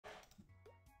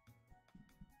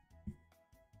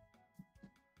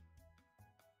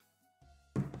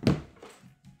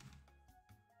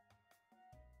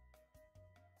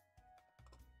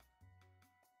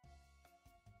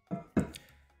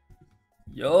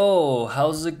Yo,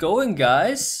 how's it going,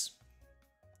 guys?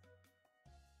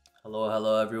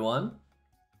 Hello everyone.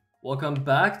 Welcome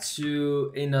back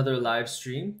to another live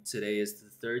stream. Today is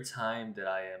the third time that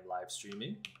I am live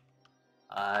streaming.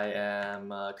 I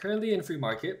am currently in free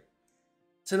market.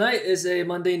 Tonight is a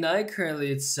Monday night.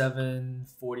 Currently it's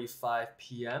 7:45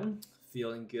 p.m.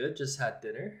 Feeling good. Just had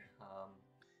dinner.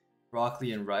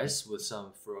 Broccoli and rice with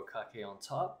some furikake on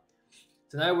top.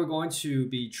 Tonight we're going to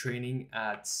be training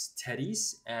at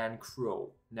Teddies and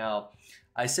Crow. Now,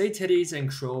 I say Teddies and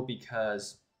Crow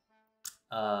because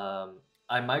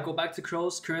I might go back to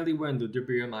Crows. Currently we're in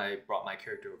Ludibrium. I brought my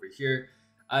character over here.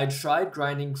 I tried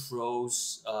grinding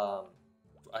Crows, I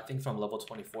think from level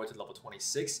 24 to level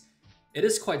 26. It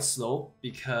is quite slow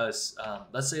because,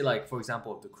 let's say like, for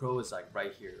example, if the Crow is like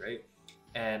right here, right?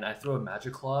 And I throw a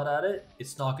magic cloud at it,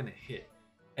 it's not gonna hit.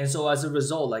 And so as a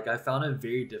result, like I found it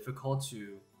very difficult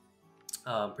to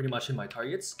pretty much hit my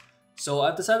targets. So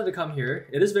I've decided to come here.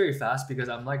 It is very fast because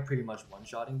I'm like pretty much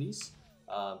one-shotting these.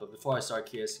 But before I start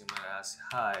KS, I'm gonna ask,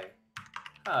 hi,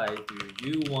 do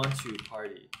you want to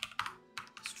party?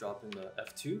 Let's drop in the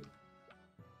F2.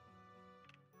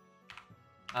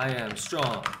 I am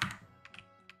strong.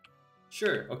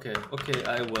 Sure, okay,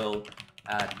 I will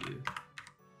add you.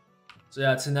 So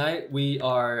yeah, tonight we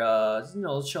are,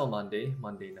 chill Monday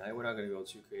night. We're not gonna go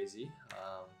too crazy.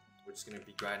 We're just gonna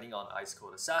be grinding on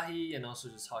ICECOLDASAHI and also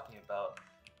just talking about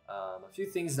a few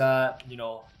things that,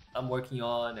 I'm working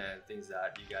on and things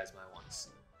that you guys might want to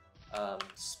see.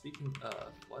 Speaking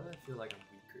of, why do I feel like I'm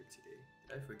weaker today?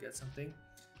 Did I forget something?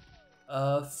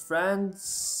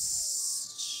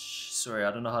 Sorry,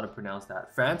 I don't know how to pronounce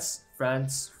that. Franchi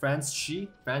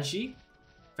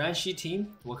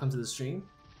team, welcome to the stream.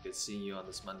 Good seeing you on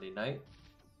this Monday night.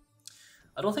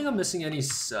 I don't think I'm missing any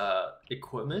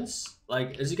equipments.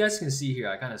 Like, as you guys can see here,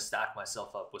 I kind of stacked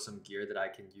myself up with some gear that I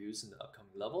can use in the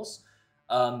upcoming levels.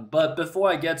 But before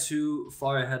I get too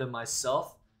far ahead of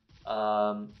myself,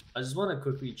 I just want to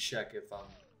quickly check if I'm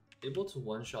able to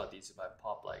one-shot these if I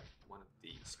pop like one of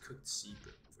these cooked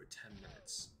zebra for 10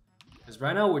 minutes. Because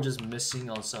right now we're just missing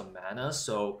on some mana,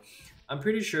 so I'm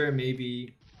pretty sure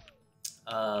maybe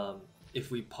if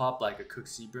we pop like a cooked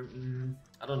zebra,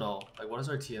 I don't know, like what is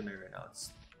our TMA right now?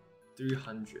 It's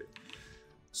 300.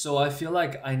 So I feel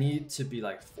like I need to be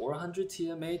like 400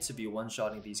 TMA to be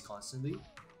one-shotting these constantly.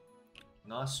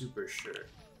 Not super sure.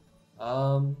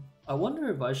 I wonder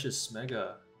if I should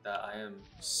smega that I am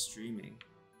streaming.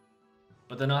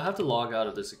 But then I'll have to log out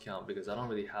of this account because I don't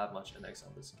really have much NX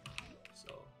on this account.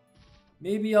 So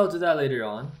maybe I'll do that later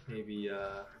on. Maybe,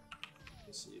 let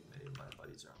me see if maybe my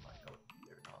buddies are online. Oh,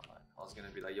 they're not online. I was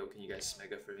gonna be like, yo, can you guys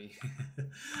smega for me?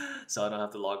 So I don't have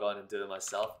to log on and do it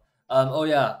myself. Oh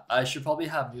yeah, I should probably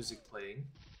have music playing.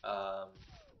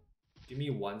 Give me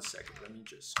 1 second. Let me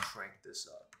just crank this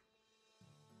up.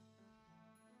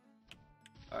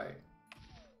 Alright.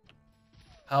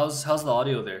 How's the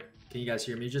audio there? Can you guys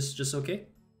hear me just okay?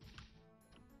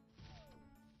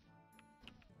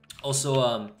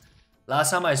 Also,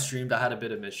 last time I streamed, I had a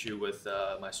bit of an issue with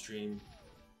my stream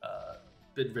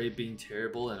bitrate being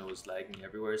terrible and it was lagging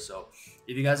everywhere. So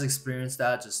if you guys experienced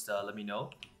that, just let me know.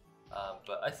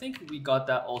 But I think we got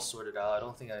that all sorted out. I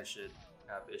don't think I should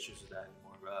have issues with that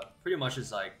anymore. Pretty much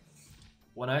it's like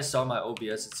when I start my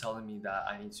OBS, it's telling me that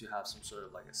I need to have some sort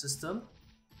of like a system.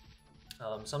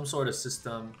 Some sort of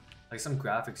system, like some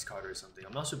graphics card or something.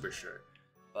 I'm not super sure,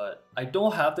 but I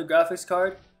don't have the graphics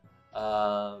card.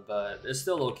 But it's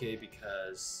still okay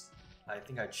because I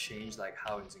think I changed like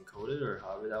how it's encoded or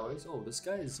however that works. Oh, this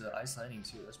guy is ice lightning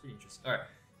too. That's pretty interesting. All right,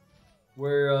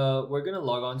 we're gonna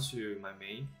log on to my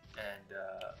main and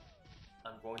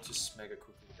I'm going to smega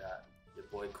quickly that your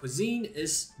boy Cuisine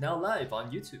is now live on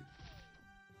YouTube.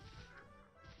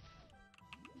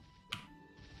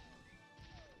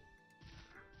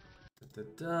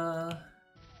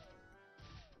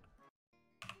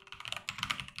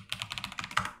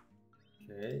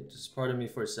 Okay, just pardon me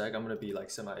for a sec. I'm gonna be like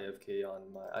semi-AFK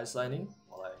on my ice lining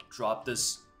while I drop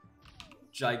this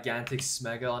gigantic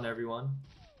smega on everyone.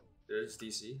 There's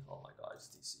DC. Oh my god, it's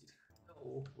DC'd.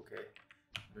 Oh, okay.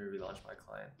 Let me relaunch my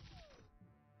client.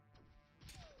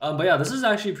 But yeah, this is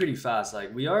actually pretty fast.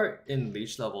 Like, we are in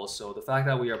leech level, so the fact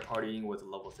that we are partying with a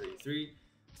level 33,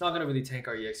 it's not gonna really tank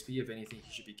our EXP. If anything,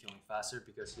 he should be killing faster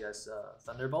because he has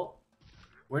Thunderbolt.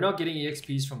 We're not getting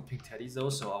EXPs from Pink Teddies though,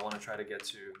 so I want to try to get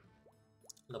to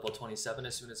level 27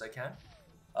 as soon as I can.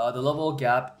 The level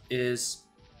gap is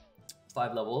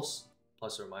 5 levels,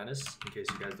 plus or minus, in case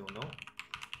you guys don't know.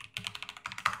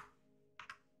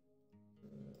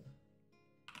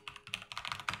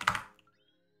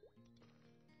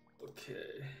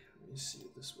 Okay, let me see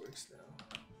if this works now.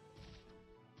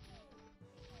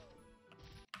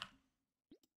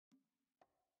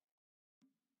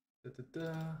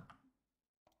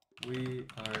 We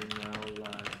are now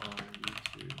live on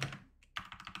YouTube.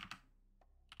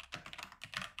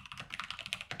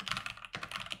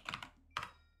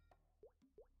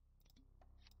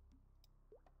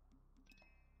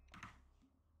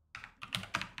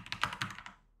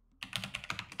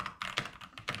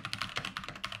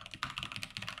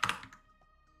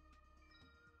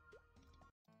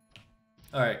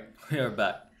 All right, we are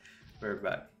back. We're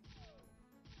back.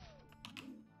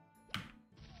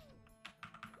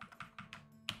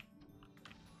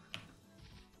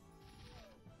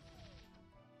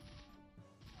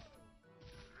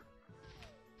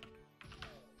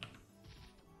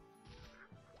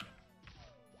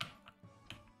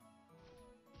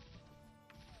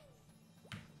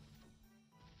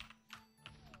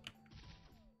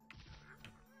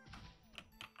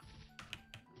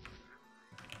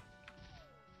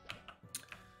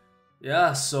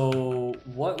 Yeah, so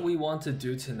what we want to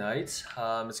do tonight,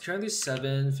 it's currently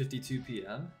 7:52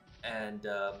 p.m. and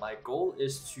my goal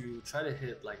is to try to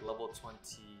hit like level 20,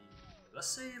 let's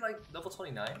say like level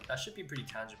 29. That should be pretty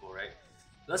tangible, right?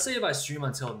 Let's say if I stream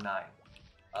until 9.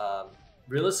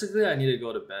 Realistically, I need to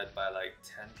go to bed by like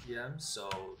 10 p.m. So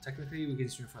technically we can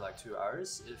stream for like 2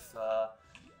 hours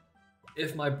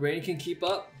if my brain can keep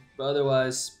up. But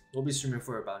otherwise, we'll be streaming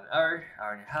for about an hour,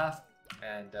 hour and a half.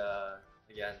 And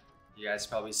again, you guys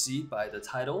probably see by the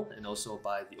title and also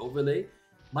by the overlay,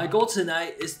 my goal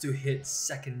tonight is to hit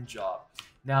second job.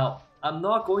 Now, I'm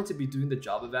not going to be doing the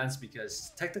job events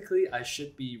because technically I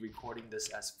should be recording this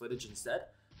as footage instead.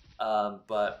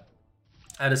 But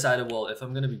I decided, well, if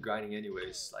I'm going to be grinding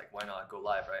anyways, like why not go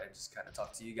live, right? And just kind of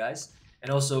talk to you guys. And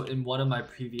also in one of my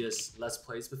previous Let's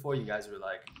Plays before, you guys were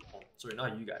like, oh, sorry,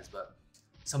 not you guys, but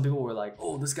some people were like,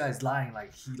 oh, this guy's lying,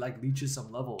 like he like leeches some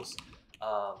levels.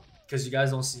 Because you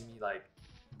guys don't see me like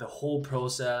the whole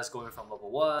process going from level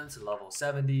 1 to level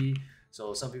 70.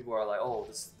 So some people are like, oh,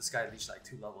 this guy leached like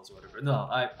 2 levels or whatever. No,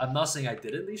 I'm not saying I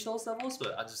didn't leech those levels,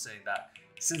 but I'm just saying that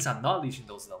since I'm not leeching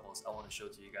those levels, I want to show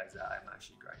to you guys that I'm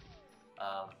actually grinding.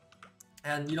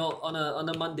 And you know, on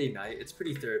a Monday night, it's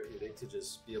pretty therapeutic to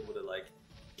just be able to like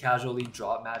casually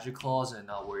drop magic claws and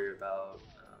not worry about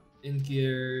in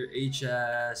gear,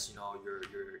 HS, you know, your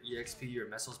EXP, your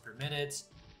mesos per minute.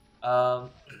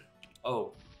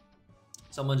 Oh,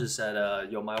 someone just said,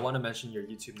 yo, might want to mention your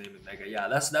YouTube name in Mega. Yeah,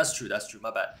 that's true, my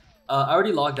bad. I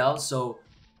already logged out, so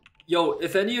yo,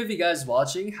 if any of you guys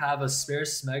watching have a spare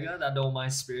Smega that don't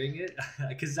mind sparing it,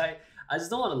 because I just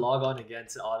don't want to log on again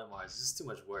to Audemars. It's just too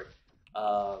much work.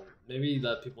 Maybe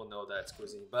let people know that it's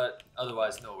cuisine, but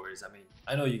otherwise, no worries. I mean,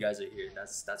 I know you guys are here.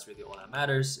 That's really all that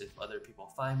matters. If other people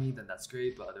find me, then that's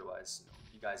great. But otherwise, you know,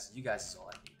 you guys is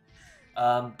all I need.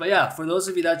 But yeah, for those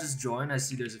of you that just joined, I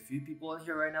see there's a few people in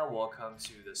here right now. Welcome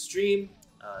to the stream.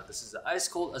 This is the Ice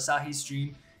Cold Asahi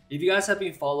stream. If you guys have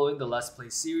been following the Let's Play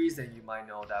series, then you might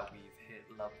know that we've hit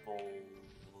level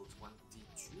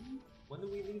 22. When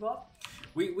did we leave off?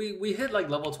 We hit like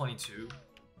level 22,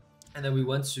 and then we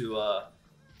went to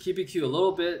keep it cute a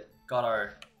little bit. Got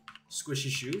our squishy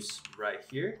shoes right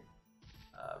here,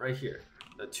 right here.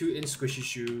 The 2-inch squishy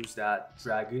shoes that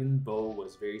Dragon Bow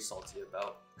was very salty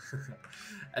about.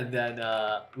 And then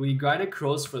we grinded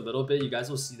crows for a little bit. You guys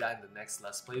will see that in the next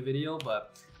Let's Play video.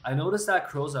 But I noticed that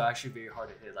crows are actually very hard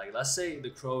to hit. Like let's say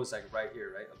the crow is like right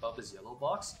here, right above this yellow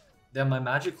box, then my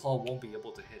magic claw won't be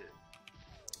able to hit it.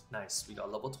 Nice, we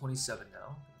got level 27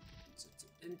 now.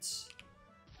 Int.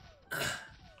 Thank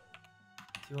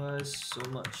you guys so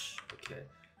much. Okay.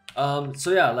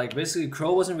 So yeah, like basically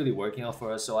crow wasn't really working out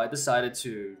for us, so I decided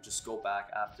to just go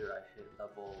back after I hit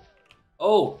level.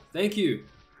 Oh, thank you,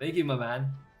 my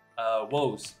man.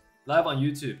 Woes live on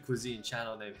YouTube, cuisine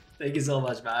channel name. Thank you so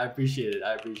much, man. I appreciate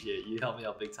it. You helped me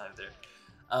out big time there.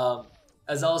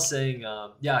 As I was saying,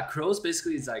 yeah, crows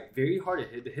basically is like very hard to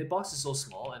hit. The hitbox is so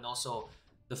small, and also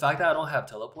the fact that I don't have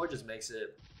teleport just makes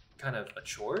it kind of a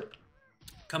chore.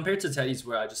 Compared to Teddies,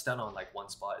 where I just stand on like one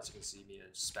spot, as you can see me,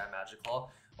 and just spam magic claw.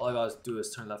 All I gotta do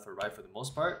is turn left or right for the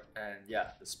most part, and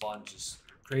yeah, the spawn just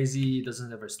crazy,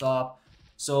 doesn't ever stop.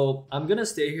 So I'm gonna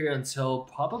stay here until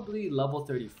probably level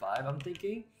 35. I'm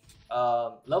thinking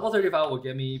level 35 will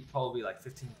get me probably like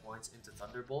 15 points into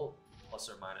Thunderbolt, plus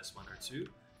or minus 1 or 2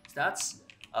 stats,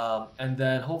 and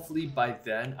then hopefully by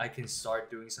then I can start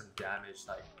doing some damage,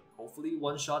 like hopefully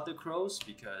one-shot the crows,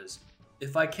 because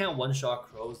if I can't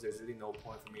one-shot crows, there's really no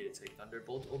point for me to take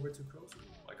Thunderbolt over to crows.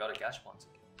 Ooh, I got a Gash Ponton.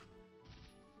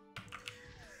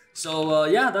 So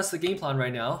yeah, that's the game plan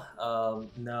right now.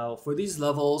 Now for these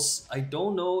levels, I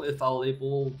don't know if I'll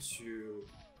able to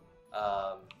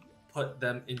put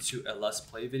them into a Let's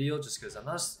Play video, just because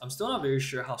I'm still not very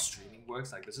sure how streaming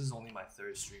works. Like this is only my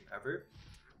 3rd stream ever.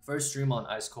 First stream on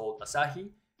ICECOLDASAHI,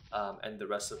 and the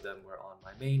rest of them were on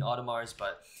my main Audemars.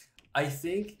 But I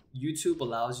think YouTube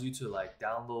allows you to like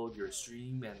download your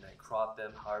stream and then crop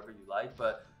them however you like.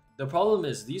 But the problem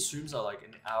is these streams are like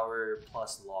an hour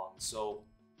plus long. So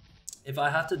if I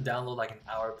have to download like an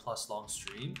hour plus long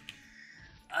stream,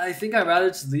 I think I'd rather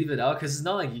just leave it out, because it's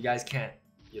not like you guys can't,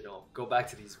 you know, go back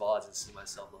to these VODs and see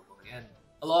myself leveling. And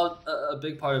a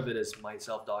big part of it is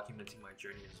myself documenting my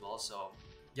journey as well. So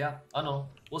yeah, I don't know.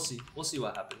 We'll see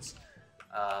what happens.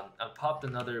 I popped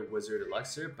another Wizard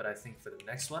Elixir, but I think for the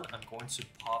next one, I'm going to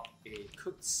pop a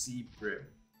cooked sea bream.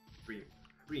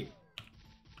 Bream.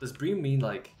 Does bream mean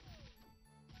like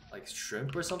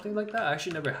shrimp or something like that? I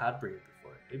actually never had bream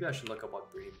before. Maybe I should look up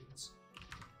what bream means.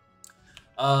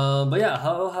 But yeah,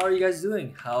 how are you guys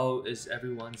doing? How is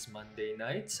everyone's Monday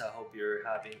night? I hope you're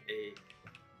having a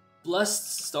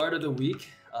blessed start of the week.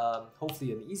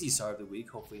 Hopefully an easy start of the week.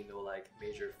 Hopefully no like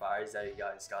major fires that you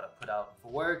guys gotta put out for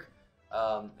work.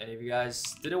 And if you guys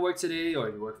didn't work today, or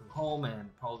you work from home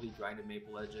and probably grinded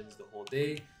Maple Legends the whole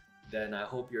day, then I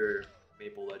hope your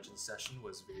Maple Legends session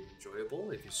was very enjoyable.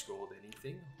 If you scrolled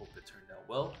anything, hope it turned out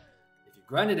well. If you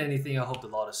grinded anything, I hope a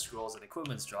lot of scrolls and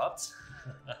equipments dropped.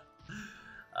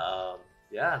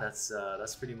 Yeah,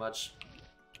 that's pretty much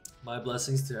my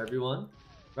blessings to everyone.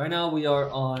 Right now we are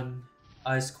on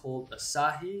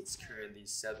ICECOLDASAHI. It's currently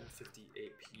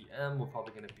 7:58 p.m. We're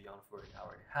probably going to be on for an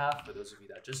hour and a half for those of you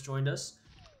that just joined us.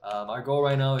 Our goal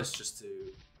right now is just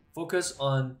to focus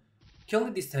on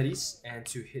killing these teddies and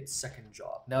to hit 2nd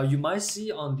job. Now you might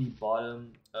see on the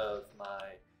bottom of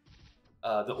my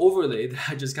the overlay that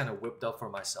I just kind of whipped up for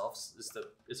myself.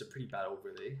 It's a pretty bad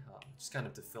overlay, just kind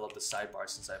of to fill up the sidebar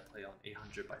since I play on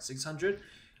 800 by 600.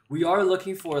 We are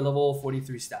looking for a level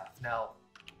 43 staff. Now,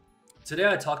 today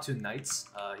I talked to Knights.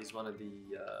 He's one of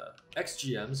the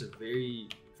ex-GMs, a very,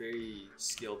 very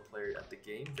skilled player at the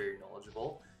game, very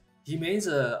knowledgeable. He mains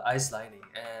a Ice Lightning,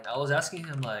 and I was asking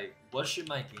him like, what should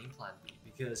my game plan be?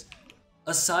 Because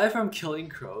aside from killing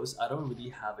crows, I don't really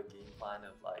have a game plan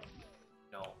of like,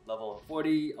 you know, level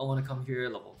 40, I want to come here,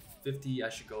 level 50, I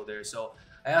should go there. So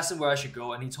I asked him where I should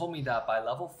go, and he told me that by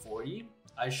level 40,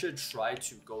 I should try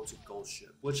to go to Gold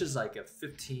Ship, which is like a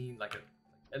 15,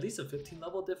 at least a 15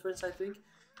 level difference, I think.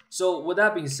 So with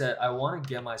that being said, I want to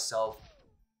get myself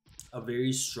a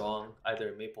very strong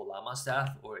either Maple Llama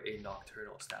staff or a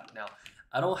Nocturnal staff. Now,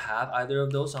 I don't have either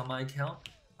of those on my account.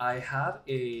 I have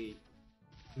a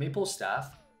Maple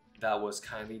staff that was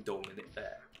kindly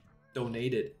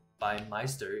donated by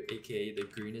Meister, aka the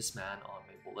greenest man on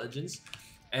Maple Legends.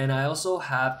 And I also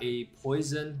have a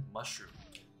Poison Mushroom.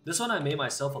 This one I made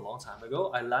myself a long time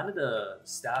ago. I landed a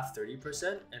staff 30%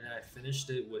 and then I finished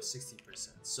it with 60%.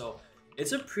 So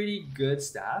it's a pretty good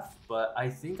staff, but I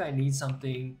think I need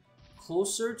something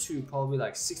closer to probably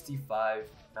like 65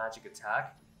 magic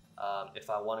attack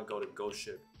if I want to go to Ghost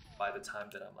Ship by the time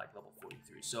that I'm like level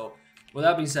 43. So with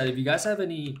that being said, if you guys have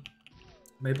any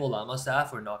Maple Llama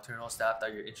staff or Nocturnal staff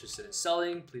that you're interested in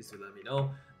selling, please do let me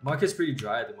know. Market's pretty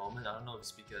dry at the moment. I don't know if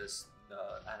it's because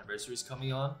the anniversary is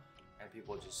coming on and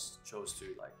people just chose to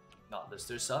like not list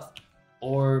their stuff,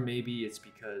 or maybe it's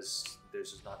because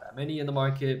there's just not that many in the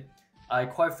market. I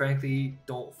quite frankly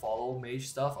don't follow mage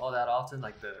stuff all that often.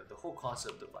 Like the whole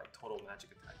concept of like total magic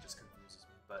attack just confuses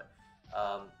me. But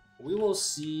we will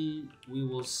see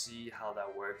how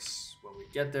that works when we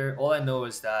get there. All I know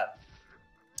is that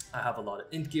I have a lot of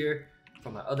int gear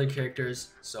from my other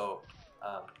characters, so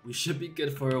we should be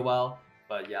good for a while.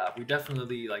 But yeah, we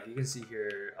definitely, like you can see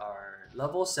here, our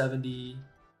level 70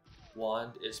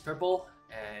 wand is purple,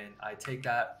 and I take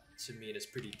that to mean it's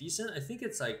pretty decent. I think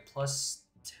it's like plus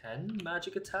 10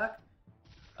 magic attack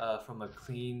from a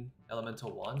clean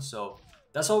elemental wand. So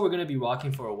that's what we're going to be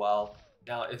rocking for a while.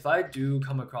 Now, if I do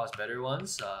come across better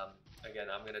ones, again,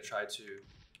 I'm going to try to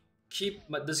keep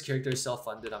this character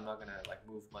self-funded. I'm not going to like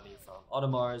move money from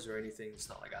Audemars or anything. It's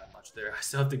not like I have much there. I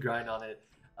still have to grind on it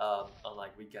on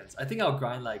like weekends. I think I'll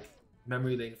grind like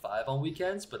Memory Lane 5 on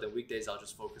weekends, but the weekdays I'll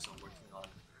just focus on working on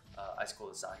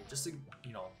ICECOLDASAHI, just to,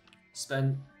 you know,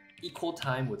 spend equal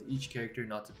time with each character,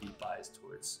 not to be biased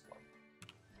towards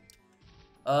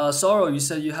one. Sorrow, you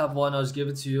said you have one. I'll just give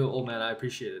it to you. Oh man, I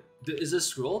appreciate it. Is it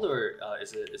scrolled or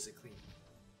is it clean?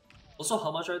 Also,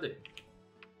 how much are they?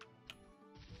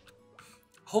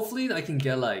 Hopefully I can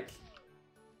get like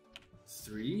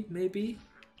 3 maybe,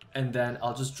 and then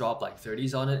I'll just drop like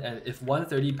 30s on it, and if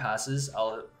 130 passes,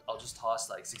 I'll just toss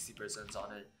like 60%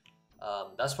 on it.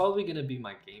 That's probably gonna be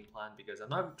my game plan, because I'm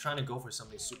not trying to go for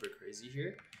something super crazy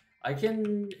here. I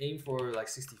can aim for like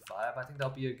 65. I think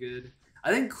that'll be a good.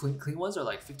 I think clean ones are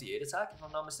like 58 attack if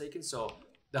I'm not mistaken. So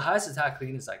The highest attack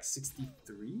clean is like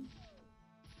 63.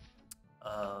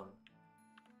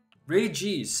 Ray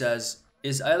G says,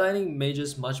 is eyelining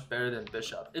mages much better than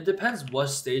Bishop? It depends what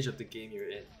stage of the game you're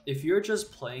in. If you're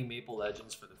just playing Maple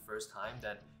Legends for the first time,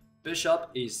 then Bishop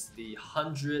is the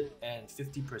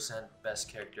 150% best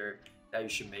character that you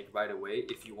should make right away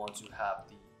if you want to have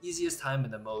the easiest time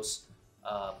and the most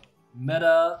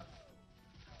meta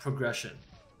progression.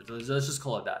 Let's just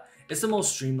call it that. It's the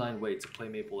most streamlined way to play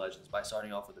Maple Legends by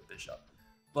starting off with a Bishop.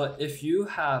 But if you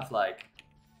have like,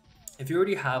 if you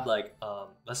already have like,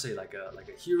 let's say like a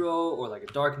hero or like a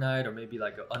Dark Knight or maybe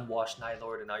like an unwashed Night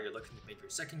Lord, and now you're looking to make your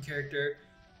second character,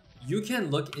 you can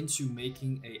look into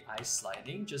making a ice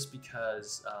sliding just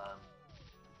because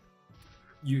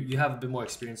you have a bit more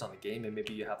experience on the game and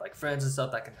maybe you have like friends and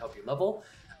stuff that can help you level.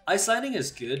 Ice sliding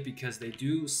is good because they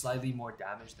do slightly more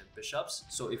damage than bishops.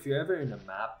 So if you're ever in a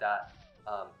map that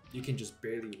you can just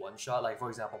barely one shot, like for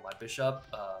example my bishop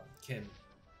can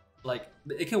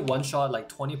one shot like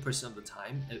 20% of the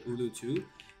time at Ulu 2.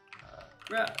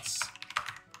 Rats.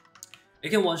 It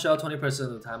can one shot 20%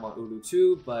 of the time on Ulu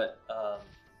 2, but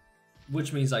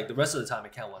which means like the rest of the time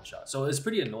it can't one shot. So it's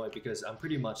pretty annoying because I'm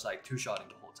pretty much like two-shotting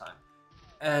the whole time.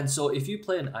 And so if you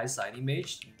play an Ice Sliding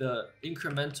Mage, the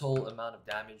incremental amount of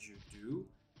damage you do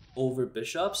over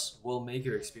bishops will make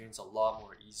your experience a lot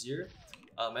more easier.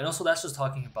 And also that's just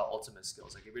talking about ultimate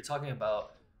skills. Like if you're talking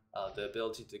about the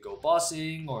ability to go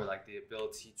bossing or like the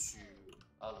ability to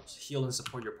heal and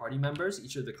support your party members,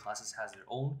 each of the classes has their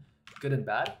own good and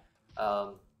bad.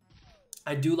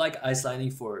 I do like Ice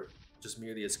Sliding for just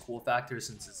merely its cool factor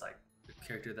since it's like the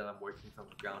character that I'm working from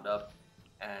the ground up,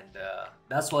 and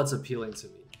that's what's appealing to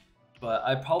me. But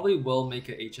I probably will make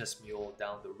a HS Mule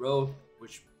down the road,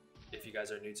 which if you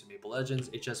guys are new to Maple Legends,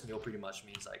 HS Mule pretty much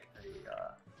means like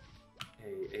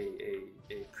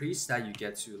a priest that you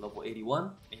get to level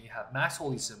 81 and you have max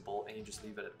holy symbol and you just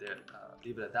leave it at there,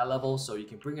 leave it at that level, so you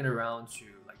can bring it around to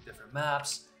like different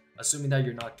maps, assuming that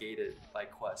you're not gated by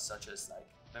quests such as like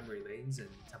memory lanes and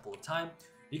Temple of Time.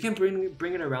 You can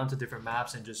bring it around to different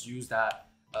maps and just use that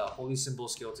holy symbol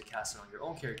skill to cast it on your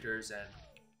own characters, and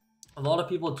a lot of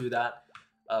people do that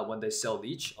when they sell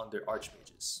Leech on their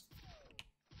archmages.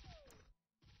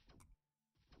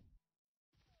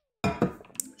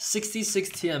 66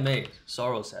 TMA,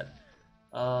 Sorrow said.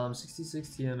 66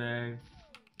 TMA.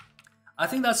 I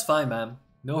think that's fine, man.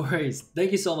 No worries.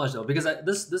 Thank you so much though, because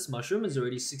this mushroom is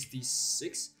already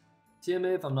 66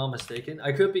 TMA if I'm not mistaken.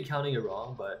 I could be counting it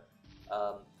wrong, but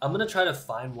I'm gonna try to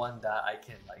find one that I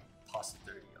can like toss the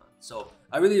 30 on. So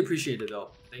I really appreciate it though.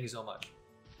 Thank you so much.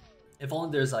 If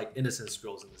only there's like innocent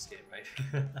scrolls in this game, right?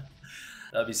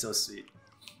 That'd be so sweet.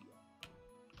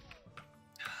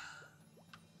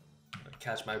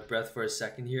 Catch my breath for a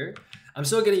second here. I'm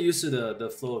still getting used to the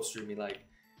flow of streaming. Like,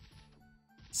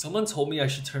 someone told me I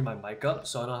should turn my mic up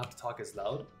so I don't have to talk as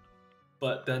loud.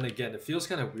 But then again, it feels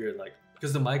kind of weird, like,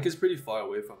 because the mic is pretty far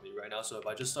away from me right now. So if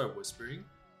I just start whispering,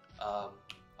 I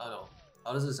don't know.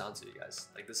 How does it sound to you guys?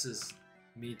 Like, this is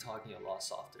me talking a lot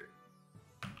softer.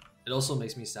 It also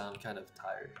makes me sound kind of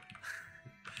tired.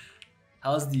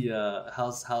 How's the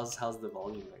how's the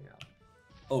volume right now?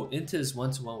 Oh, Int is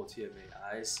 1-to-1 with TMA.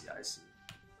 I see.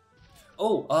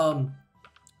 Oh,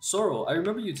 Sorrow, I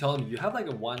remember you telling me you have like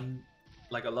a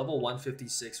level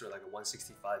 156 or like a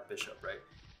 165 bishop, right?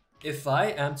 If I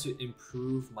am to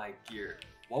improve my gear,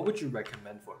 what would you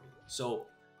recommend for me? So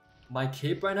my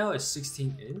cape right now is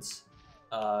 16 int.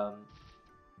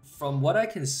 From what I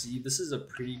can see, this is a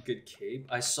pretty good cape.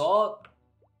 I saw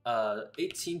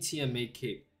 18 TMA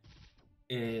cape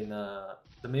in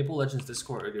the Maple Legends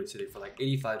Discord earlier today for like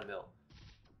 85 mil.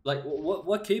 Like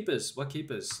what cape is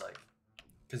like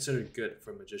considered good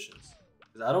for magicians?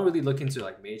 Because I don't really look into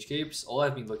like mage capes. All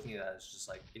I've been looking at is just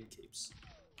like in capes.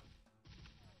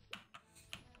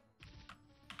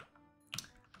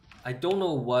 I don't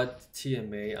know what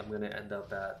TMA I'm gonna end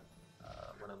up at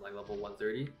when I'm like level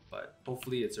 130, but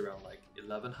hopefully it's around like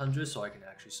 1100 so I can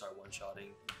actually start one-shotting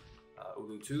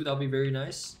Ulu 2. That'll be very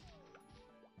nice.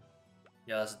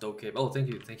 Yeah, that's a dope cape. Oh, thank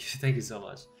you so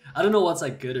much. I don't know what's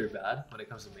like good or bad when it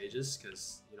comes to mages,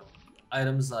 because you know,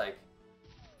 items like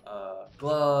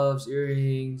gloves,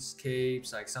 earrings,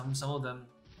 capes, like some of them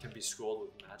can be scrolled with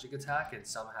magic attack and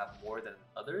some have more than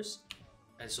others,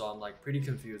 and so I'm like pretty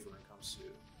confused when it comes to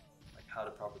like how to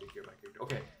properly gear my character.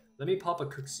 Okay, let me pop a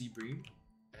Cook Sea Bream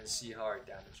and see how our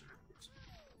damage improves.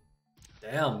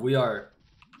 Damn, we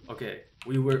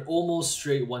were almost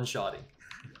straight one-shotting.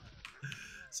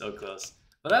 So close.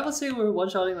 But I would say we're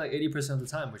one-shotting like 80% of the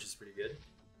time, which is pretty good.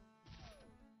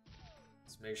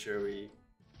 Let's make sure we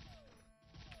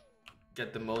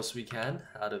get the most we can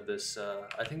out of this.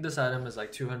 I think this item is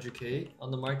like 200k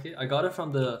on the market. I got it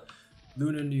from the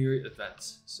Lunar New Year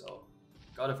event, so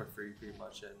got it for free pretty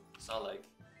much, and it's not like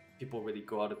people really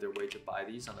go out of their way to buy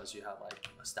these unless you have like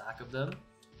a stack of them.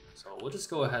 So we'll just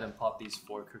go ahead and pop these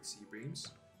 4 cooked sea breams.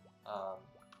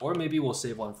 Or maybe we'll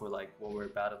save one for like when we're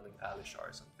battling Alishar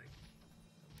or something.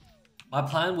 My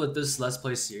plan with this Let's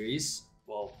Play series,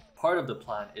 well, part of the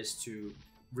plan is to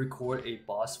record a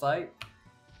boss fight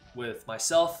with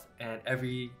myself and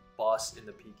every boss in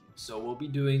the PQ. So we'll be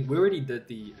doing, we already did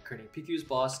the Kerning PQ's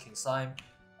boss, King Slime.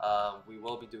 We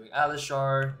will be doing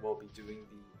Alishar, we'll be doing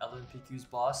the Ellen PQ's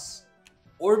boss.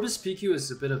 Orbis PQ is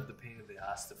a bit of the pain in the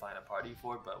ass to find a party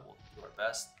for, but we'll do our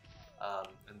best.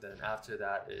 And then after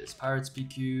that is Pirates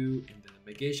PQ, and then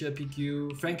Megacia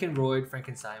PQ.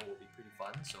 Frankenstein will be pretty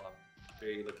fun, so I'm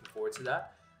very looking forward to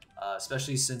that.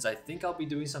 Especially since I think I'll be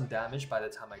doing some damage by the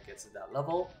time I get to that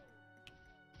level.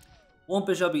 Won't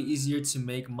Bishop be easier to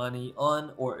make money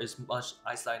on, or is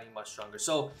Ice Lightning much stronger?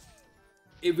 So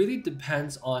it really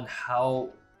depends on how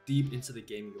deep into the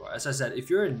game you are. As I said, if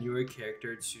you're a newer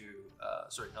character to,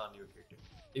 sorry, not a newer character.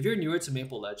 If you're newer to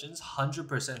Maple Legends,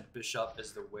 100% Bishop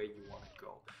is the way you want to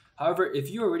go. However,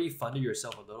 if you already funded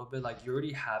yourself a little bit, like you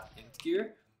already have Int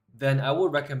gear, then I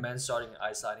would recommend starting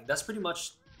Ice Lightning. That's pretty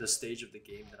much the stage of the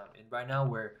game that I'm in right now,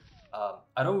 where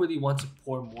I don't really want to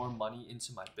pour more money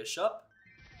into my Bishop.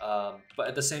 But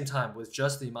at the same time, with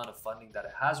just the amount of funding that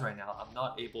it has right now, I'm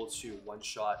not able to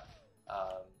one-shot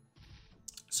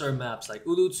certain maps like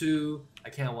Ulu 2, I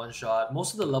can't one-shot.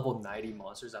 Most of the level 90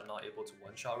 monsters I'm not able to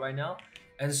one-shot right now.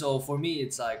 And so for me,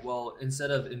 it's like, well,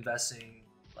 instead of investing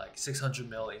like 600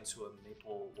 mil into a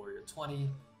Maple Warrior 20,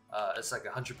 it's like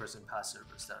 100% pass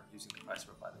service that I'm using the price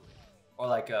for, by the way. Or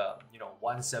like a,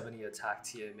 170 attack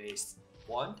TMA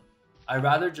 1. I'd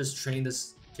rather just train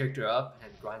this character up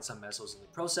and grind some mesos in the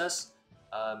process,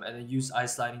 and then use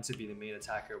Ice Lightning to be the main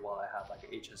attacker while I have like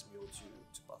an HS Mule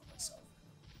to buff myself.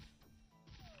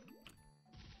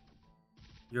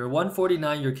 You're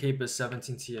 149, your cape is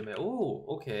 17 TMA. Oh,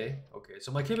 okay.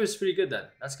 So my cape is pretty good then.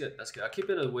 That's good. I'll keep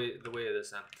it the way it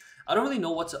is now. I don't really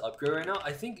know what to upgrade right now.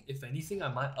 I think if anything, I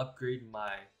might upgrade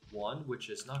my wand, which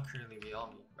is not currently on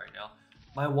me right now.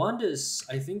 My wand is,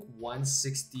 I think,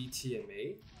 160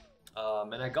 TMA.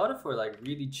 And I got it for like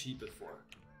really cheap before.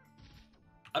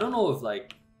 I don't know if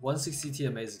like 160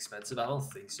 TMA is expensive. I don't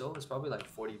think so. It's probably like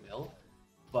 40 mil.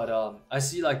 But I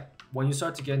see like when you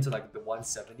start to get into like the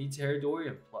 170 territory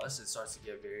and plus, it starts to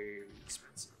get very, very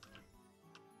expensive.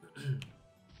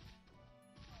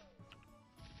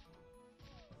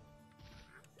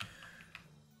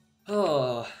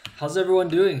 Oh, how's everyone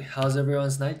doing? How's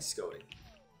everyone's nights going?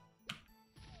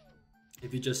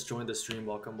 If you just joined the stream,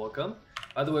 welcome.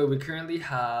 By the way, we currently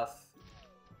have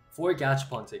 4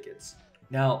 Gachapon tickets.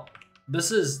 Now,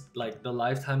 this is like the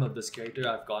lifetime of this character.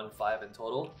 I've gotten 5 in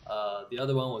total. The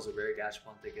other one was a rare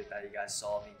Gachapon ticket that you guys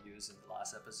saw me use in the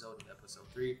last episode, in episode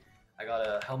 3. I got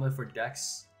a helmet for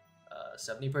Dex,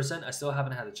 70%. I still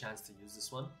haven't had a chance to use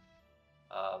this one.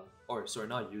 Or sorry,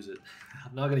 not use it.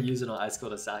 I'm not gonna use it on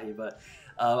ICECOLDASAHI, but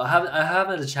I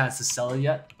haven't had a chance to sell it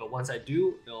yet. But once I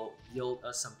do, it'll yield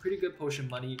us some pretty good potion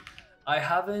money. I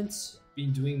haven't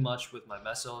been doing much with my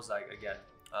mesos. Like again,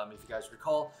 if you guys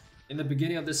recall, in the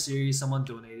beginning of this series, someone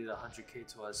donated 100k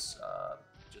to us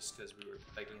just because we were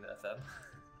begging the FM.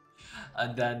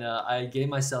 And then I gave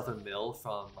myself a mil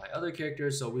from my other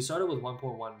characters. So we started with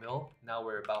 1.1 mil. Now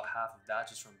we're about half of that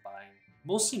just from buying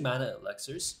mostly mana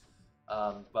elixirs.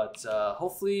 But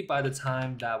hopefully by the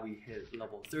time that we hit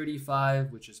level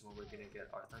 35, which is when we're gonna get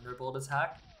our Thunderbolt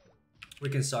attack, we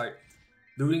can start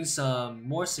looting some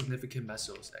more significant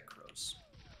mesos at Crows.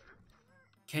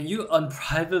 Can you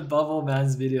unprivate Bubble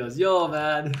Man's videos? Yo,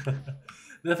 man!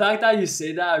 The fact that you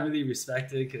say that, I really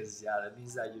respect it, because yeah, that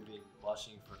means that you've been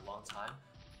watching for a long time.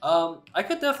 I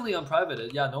could definitely unprivate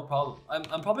it, yeah, no problem.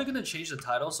 I'm probably gonna change the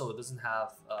title so it doesn't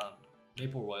have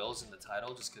Maple Royals in the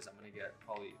title, just because I'm gonna get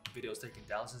probably videos taken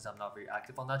down since I'm not very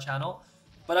active on that channel.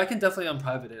 But I can definitely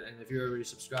unprivate it, and if you're already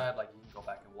subscribed, like you can go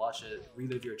back and watch it,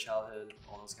 relive your childhood,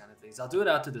 all those kind of things. I'll do it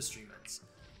after the stream ends.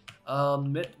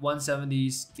 Mid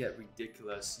 170s get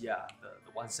ridiculous. Yeah,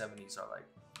 the 170s are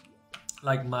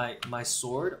like my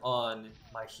sword on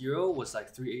my hero was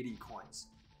like 380 coins,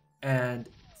 and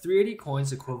 380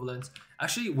 coins equivalent.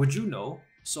 Actually, would you know,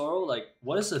 Sorrow, like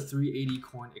what is a 380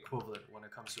 coin equivalent when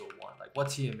it comes to a wand? Like what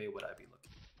TMA would I be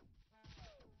looking?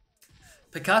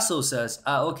 Picasso says,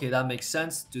 okay, that makes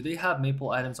sense. Do they have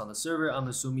Maple items on the server? I'm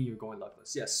assuming you're going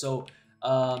luckless. Yes, so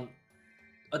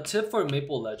a tip for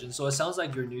Maple Legends. So it sounds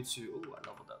like you're new to, oh, I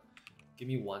leveled up. Give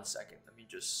me 1 second. Let me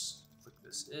just click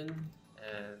this in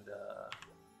and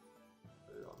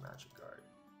magic guard.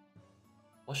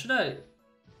 What should I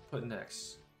put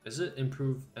next? Is it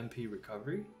improve MP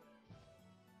recovery?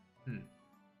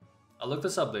 I'll look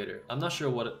this up later. I'm not sure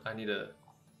what I need to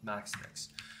max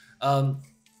next.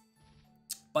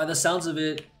 By the sounds of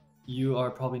it, you are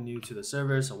probably new to the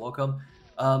server, so welcome.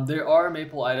 There are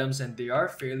maple items and they are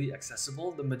fairly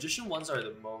accessible. The magician ones are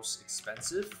the most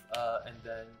expensive, and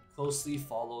then closely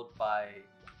followed by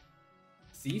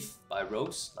thief, by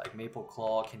rogues like maple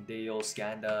claw, Kindale,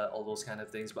 Skanda, all those kind of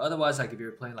things. But otherwise, like if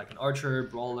you're playing like an archer,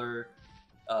 brawler,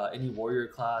 any warrior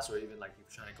class, or even like if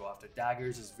you're trying to go after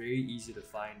daggers, it's very easy to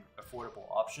find affordable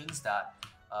options that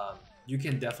you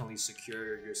can definitely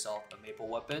secure yourself a maple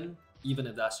weapon, even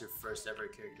if that's your first ever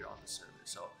character on the server.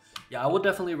 So yeah, I would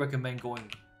definitely recommend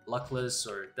going luckless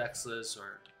or dexless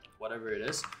or whatever it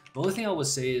is. The only thing I would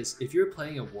say is if you're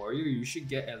playing a warrior, you should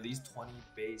get at least 20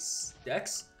 base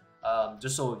dex,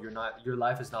 just so your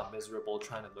life is not miserable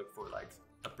trying to look for like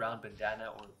a brown bandana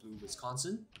or a blue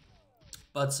Wisconsin.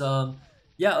 But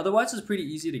yeah, otherwise it's pretty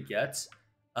easy to get.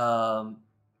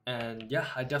 And yeah,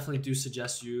 I definitely do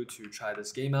suggest you to try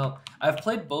this game out. I've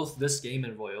played both this game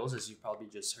and Royals, as you probably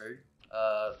just heard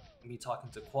me talking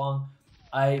to Kwang.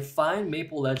 I find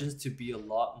Maple Legends to be a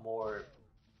lot more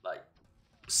like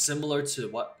similar to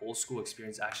what old school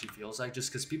experience actually feels like, just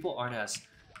because people aren't as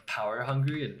power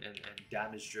hungry and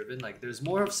damage driven. Like there's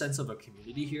more of a sense of a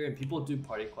community here, and people do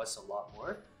party quests a lot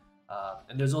more.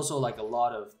 And there's also like a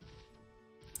lot of,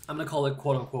 I'm gonna call it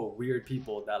quote unquote weird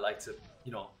people that like to,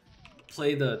 you know,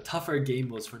 play the tougher game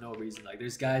modes for no reason. Like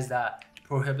there's guys that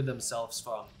prohibit themselves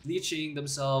from leeching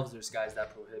themselves. There's guys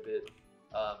that prohibit,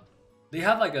 they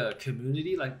have like a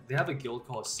community, like they have a guild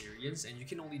called Syrians, and you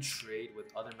can only trade with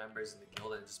other members in the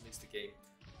guild, and it just makes the game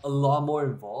a lot more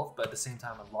involved, but at the same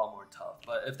time a lot more tough.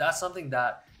 But if that's something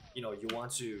that, you know, you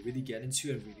want to really get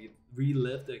into and really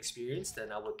relive the experience,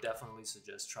 then I would definitely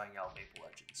suggest trying out Maple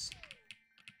Legends.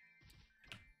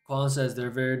 Kwon says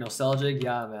they're very nostalgic.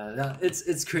 Yeah, man,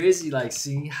 it's crazy like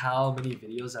seeing how many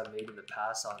videos I've made in the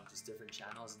past on just different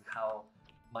channels and how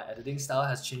my editing style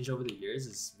has changed over the years.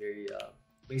 It's very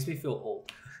makes me feel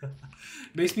old.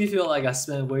 Makes me feel like I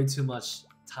spend way too much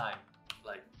time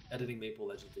like editing Maple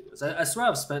Legends videos. I swear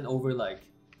I've spent over like,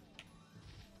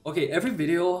 okay, every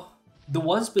video, the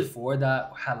ones before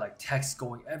that had like text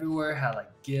going everywhere, had like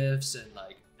GIFs and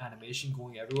like animation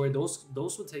going everywhere. Those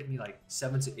would take me like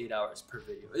 7 to 8 hours per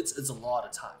video. It's a lot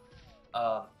of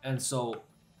time. And so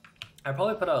I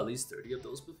probably put out at least 30 of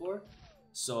those before.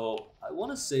 So I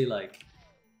want to say like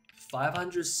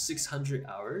 500, 600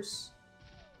 hours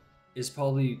is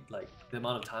probably like the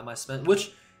amount of time I spent,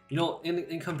 which, you know,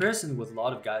 in comparison with a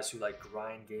lot of guys who like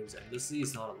grind games endlessly,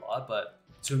 it's not a lot. But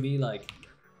to me, like,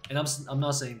 and I'm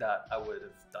not saying that I would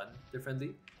have done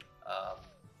differently,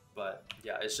 but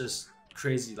yeah, it's just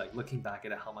crazy like looking back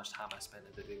at how much time I spent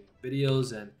editing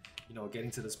videos, and you know,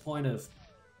 getting to this point of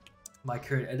my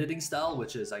current editing style,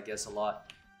 which is, I guess, a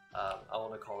lot, I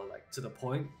want to call it like to the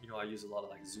point. You know, I use a lot of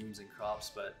like zooms and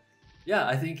crops, but yeah,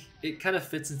 I think it kind of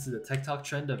fits into the TikTok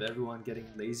trend of everyone getting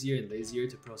lazier and lazier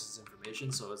to process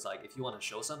information. So it's like if you want to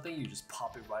show something, you just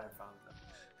pop it right in front of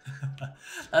them.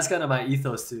 That's kind of my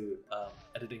ethos to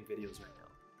editing videos right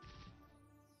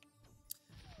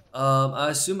now. I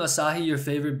assume Asahi your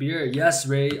favorite beer. Yes,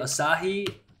 Ray, Asahi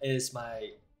is my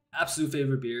absolute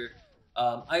favorite beer.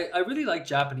 I really like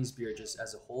Japanese beer just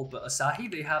as a whole, but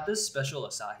Asahi, they have this special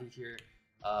Asahi here.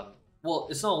 Well,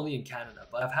 it's not only in Canada,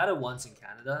 but I've had it once in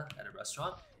Canada at a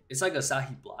restaurant. It's like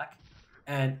Asahi Black,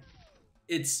 and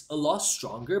it's a lot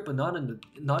stronger, but not in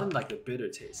like the bitter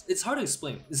taste. It's hard to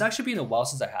explain. It's actually been a while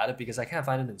since I had it because I can't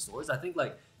find it in stores. I think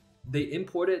like they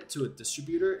import it to a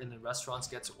distributor and then restaurants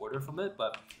get to order from it.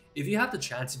 But if you have the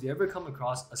chance, if you ever come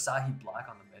across Asahi Black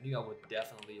on the menu, I would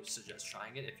definitely suggest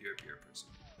trying it if you're a beer person.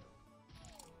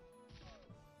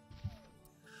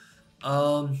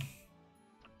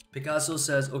 Picasso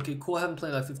says, okay, cool, I haven't played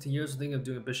in like 15 years, thinking of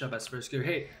doing a bishop as first gear.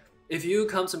 Hey, if you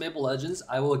come to Maple Legends,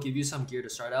 I will give you some gear to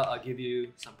start out. I'll give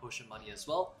you some potion money as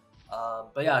well.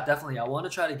 But yeah, definitely, I want to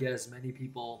try to get as many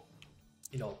people,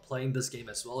 you know, playing this game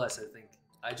as well, as I think.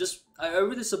 I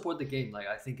really support the game. Like,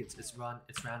 I think it's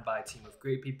ran by a team of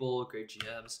great people, great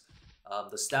GMs.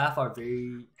 The staff are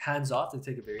very hands-off. They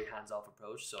take a very hands-off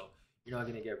approach, so you're not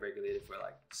gonna get regulated for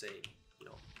like, say, you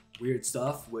know, weird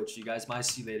stuff, which you guys might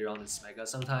see later on in Smega.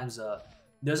 Sometimes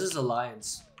there's this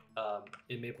alliance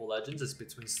in Maple Legends. It's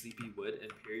between Sleepywood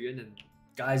and Period, and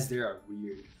guys there are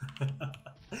weird.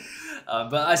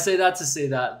 But I say that to say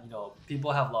that, you know,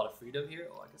 people have a lot of freedom here.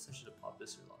 Oh, I guess I should have popped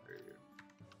this a lot earlier.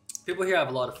 People here have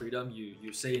a lot of freedom.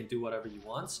 You say and do whatever you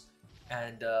want,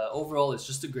 and overall it's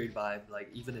just a great vibe. Like,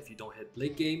 even if you don't hit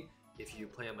late game, if you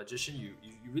play a magician, you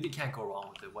really can't go wrong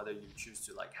with it. Whether you choose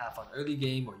to like have fun early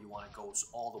game or you want to go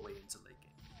all the way into late game.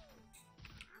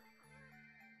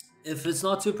 If it's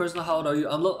not too personal, how old are you?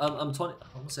 I'm 20. I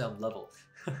almost say I'm level.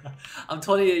 I'm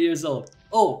 28 years old.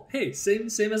 Oh, hey, same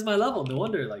as my level. No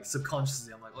wonder, like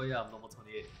subconsciously, I'm like, oh yeah, I'm level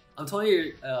 28. I'm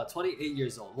 28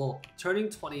 years old. Well, turning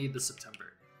 28 this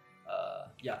September.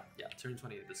 Yeah, turning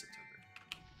 28 this September.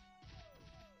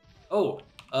 Oh,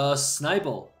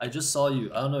 Sniple, I just saw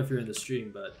you. I don't know if you're in the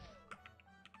stream, but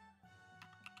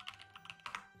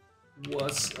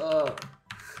what's up?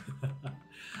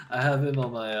 I have him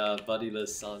on my buddy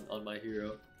list on my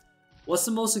hero. What's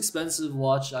the most expensive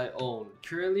watch I own?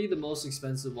 Currently, the most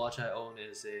expensive watch I own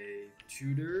is a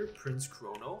Tudor Prince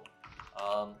Chrono.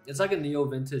 It's like a neo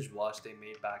vintage watch they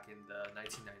made back in the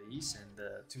 1990s and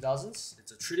the 2000s.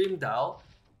 It's a tritium dial,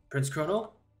 Prince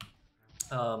Chrono.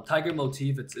 Tiger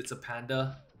motif, it's a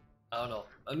panda. I don't know.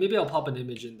 Maybe I'll pop an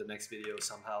image in the next video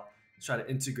somehow. Try to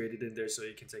integrate it in there so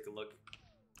you can take a look.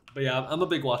 But yeah, I'm a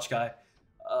big watch guy.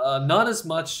 Not as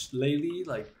much lately,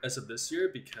 like as of this year,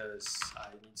 because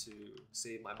I need to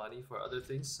save my money for other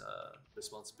things,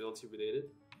 responsibility related.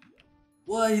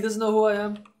 What? He doesn't know who I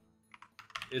am?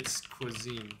 It's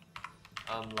Cuisine.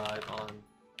 I'm live on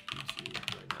YouTube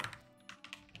right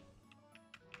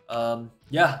now.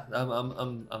 Yeah,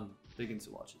 I'm big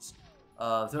into watches.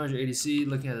 380C.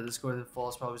 Looking at the Discord, it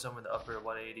falls probably somewhere in the upper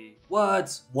 180.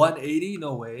 What? 180?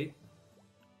 No way.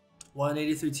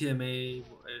 183 TMA,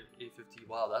 850.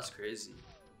 Wow, that's crazy.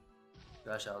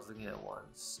 Gosh, I was looking at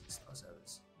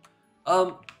 1.6.7s.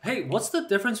 Hey, what's the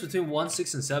difference between 1,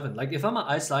 6, and 7? Like, if I'm an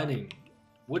ice lining,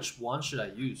 which one should I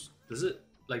use? Does it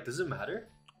matter?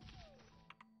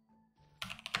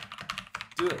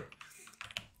 Do it.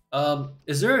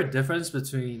 Is there a difference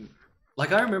between,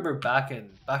 like, I remember back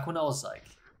when I was like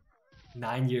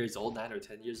 9 years old, 9 or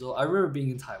 10 years old, I remember being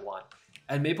in Taiwan.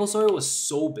 And MapleStory was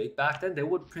so big back then, they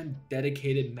would print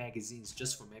dedicated magazines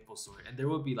just for MapleStory. And there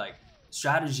would be like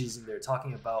strategies in there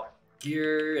talking about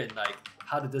gear and like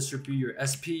how to distribute your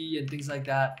SP and things like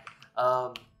that.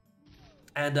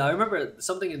 And I remember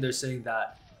something in there saying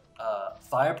that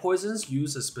fire poisons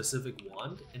use a specific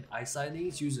wand and ice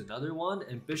lightnings use another one,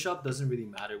 and bishop doesn't really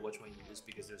matter which one you use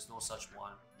because there's no such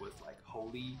one with like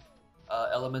holy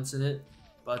elements in it.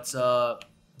 But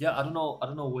yeah, I don't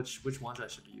know which ones I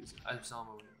should be using. I'm some.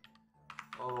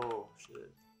 Oh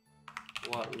shit!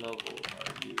 What level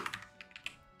are you?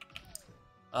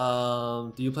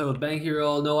 Do you play with Bang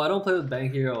Hero? No, I don't play with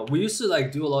Bang Hero. We used to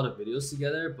like do a lot of videos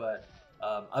together, but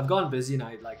I've gone busy and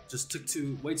I like just took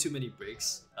way too many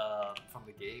breaks from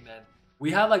the game. And we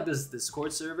have like this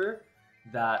Discord server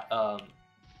that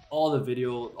all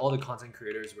the content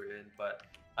creators were in, but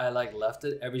I like left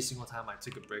it every single time I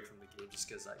took a break from the game just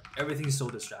because like everything's so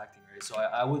distracting, right? So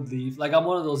I would leave. Like I'm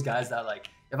one of those guys that like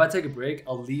if I take a break,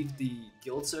 I'll leave the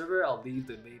guild server, I'll leave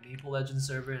the Maple Legends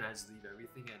server, and I just leave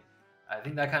everything. And I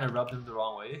think that kind of rubbed him the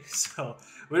wrong way. So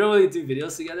we don't really do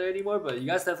videos together anymore. But you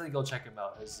guys definitely go check him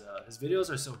out. His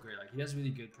videos are so great. Like he has really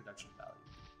good production value.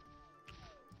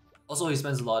 Also, he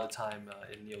spends a lot of time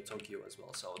in Neo Tokyo as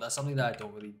well. So that's something that I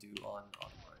don't really do on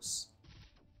Mars.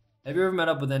 Have you ever met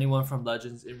up with anyone from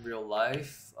Legends in real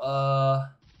life?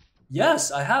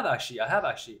 Yes, I have actually.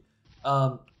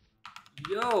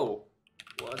 Yo,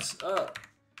 what's up?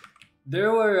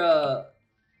 There were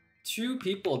 2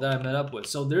 people that I met up with.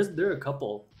 So there are a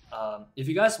couple. If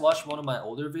you guys watched one of my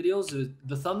older videos,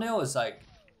 the thumbnail is like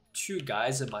 2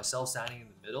 guys and myself standing in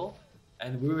the middle,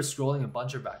 and we were scrolling a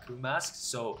bunch of raccoon masks.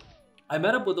 So I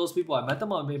met up with those people. I met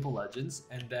them on Maple Legends,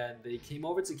 and then they came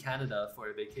over to Canada for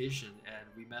a vacation, and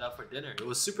we met up for dinner. It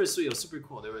was super sweet. It was super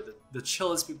cool. They were the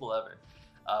chillest people ever.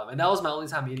 And that was my only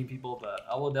time meeting people, but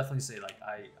I will definitely say like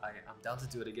I'm down to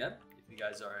do it again. If you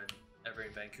guys are ever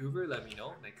in Vancouver, let me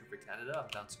know. Vancouver, Canada, I'm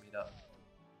down to meet up.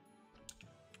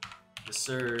 Yes,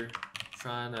 sir.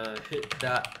 Trying to hit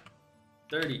that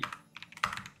 30.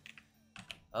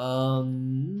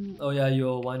 Oh yeah,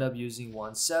 you'll wind up using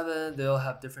 1.7. They'll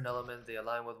have different elements. They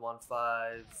align with 1.5,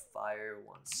 fire,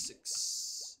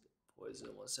 1.6, poison,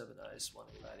 1.7, ice,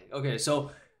 1.8 lightning. Okay,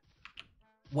 so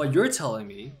what you're telling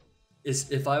me is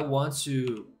if I want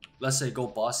to, let's say, go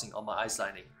bossing on my ice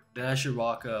lightning, then I should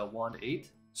rock a 1.8.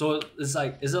 So it's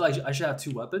like, is it like I should have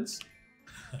 2 weapons?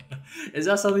 Is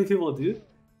that something people do?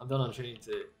 I'm done on training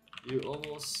today. You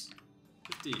almost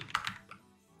 50.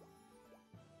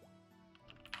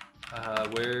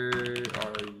 Where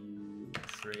are you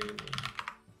training?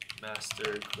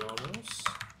 Master Chronos?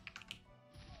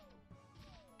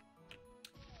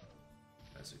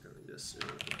 Master Chronos, yes sir.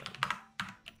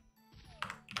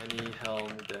 Any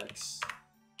helm decks?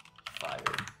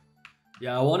 Fire.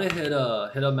 Yeah, I want to hit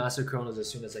up Master Chronos as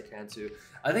soon as I can too.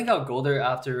 I think I'll go there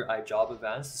after I job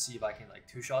advance to see if I can like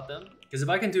two-shot them. Because if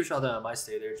I can two-shot them, I might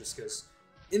stay there just because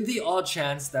in the odd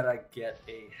chance that I get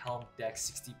a Helm deck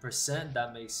 60%,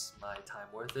 that makes my time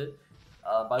worth it.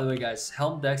 By the way, guys,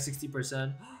 Helm deck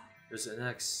 60%, there's an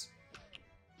X.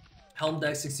 Helm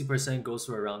deck 60% goes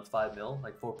for around 5 mil,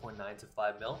 like 4.9 to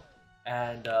 5 mil.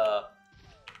 And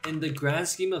in the grand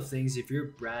scheme of things, if you're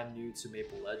brand new to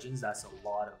Maple Legends, that's a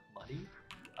lot of money.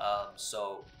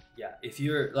 So yeah, if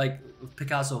you're like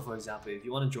Picasso, for example, if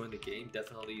you want to join the game,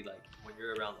 definitely like when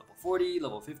you're around level 40,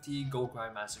 level 50, go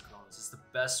grind Master Chronos. It's the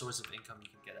best source of income you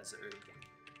can get as an early game.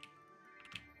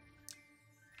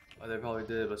 Oh, they probably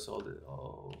did, but sold it.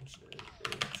 Oh shit,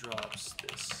 it drops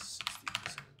this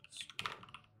 60%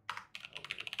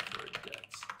 for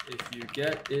debts. If you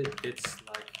get it, it's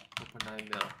like 4.9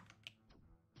 mil.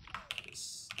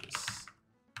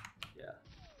 Yeah.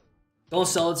 Don't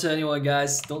sell it to anyone,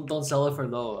 guys. Don't sell it for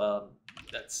low.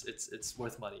 It's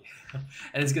worth money,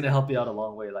 and it's gonna help you out a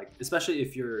long way. Like especially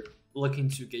if you're looking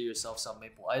to get yourself some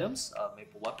maple items,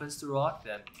 maple weapons to rock,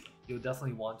 then you'll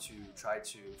definitely want to try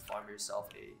to farm yourself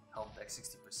a Helm deck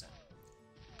 60%.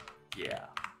 Yeah.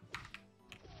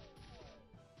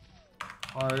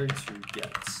 Hard to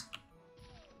get.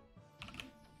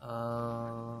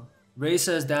 Ray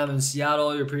says, damn, in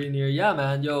Seattle, you're pretty near. Yeah,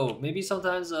 man, yo, maybe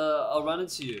sometimes I'll run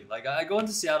into you. Like, I go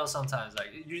into Seattle sometimes,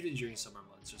 like, usually during summer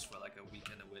months, just for like a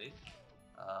weekend away.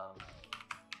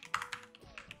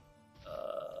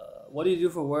 What do you do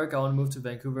for work? I want to move to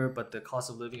Vancouver, but the cost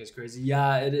of living is crazy.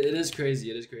 Yeah, it is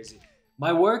crazy. It is crazy.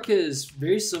 My work is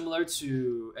very similar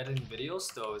to editing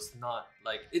videos, though it's not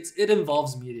like it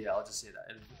involves media. I'll just say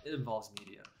that it involves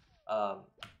media.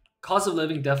 Cost of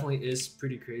living definitely is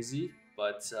pretty crazy,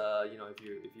 but you know, if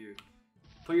you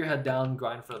put your head down,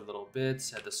 grind for a little bit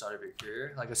at the start of your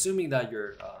career, like assuming that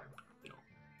you're you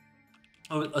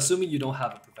know, assuming you don't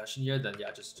have a profession yet, then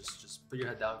yeah, just put your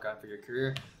head down, grind for your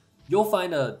career. You'll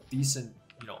find a decent,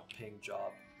 you know, paying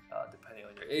job depending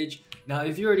on your age. Now,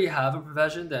 if you already have a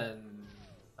profession, then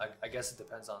I guess it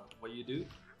depends on what you do.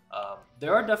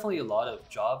 There are definitely a lot of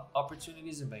job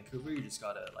opportunities in Vancouver. You just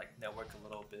gotta like network a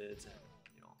little bit and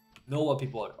you know what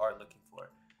people are looking for.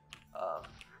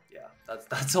 Yeah,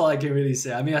 that's all I can really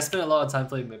say. I mean, I spent a lot of time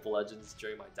playing Maple Legends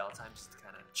during my downtime just to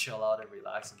kind of chill out and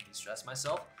relax and de-stress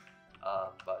myself.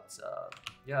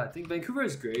 Yeah, I think Vancouver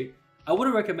is great. I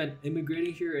wouldn't recommend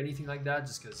immigrating here or anything like that,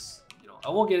 just because you know I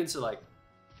won't get into like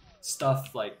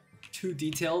stuff like too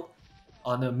detailed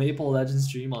on a Maple Legends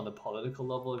stream on the political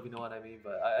level, if you know what I mean.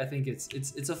 But I think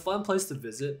it's a fun place to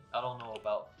visit. I don't know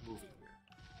about moving here.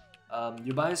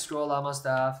 You buy Scroll Llama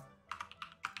staff?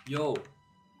 Yo,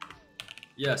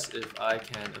 yes, if I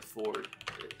can afford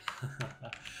it.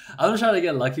 I'm trying to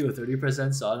get lucky with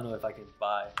 30%, so I don't know if I can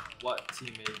buy. What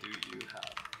teammate do you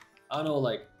have? I don't know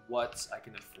like what I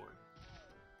can afford.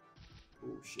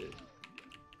 Oh shit.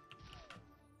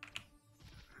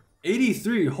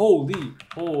 83, holy.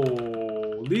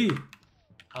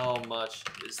 How much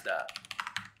is that?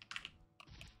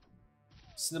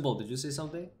 Snibble, did you say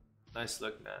something? Nice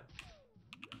look, man.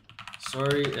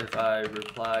 Sorry if I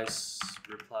reply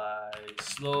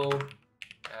slow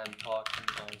and talking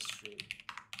on stream.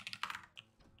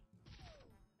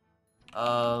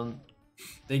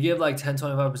 They give like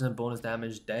 10-25% bonus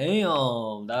damage.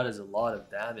 Damn, that is a lot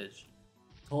of damage.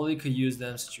 Totally could use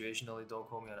them situationally. Don't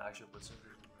quote me on actual percent.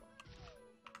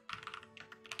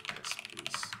 Yes,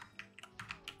 please.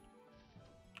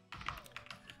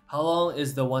 How long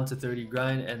is the 1 to 30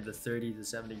 grind and the 30 to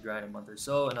 70 grind? A month or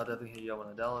so, and I'll definitely hit you up when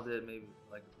I download it. Maybe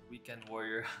like weekend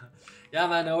warrior. Yeah,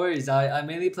 man, no worries. I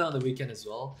mainly play on the weekend as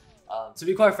well. To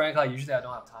be quite frank, usually I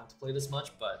don't have time to play this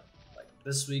much, but like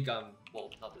this week, well,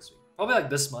 not this week. Probably like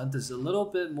this month is a little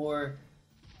bit more.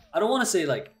 I don't want to say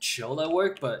like chill at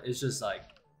work, but it's just like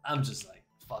I'm just like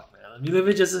fuck, man. I mean, let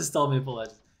me just install Maple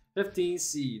Legends.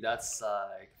 15C, that's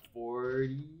like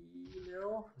 40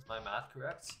 mil. Is my math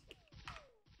correct?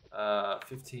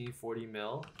 15, 40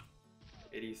 mil,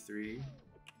 83,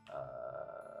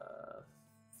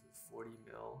 40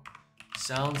 mil.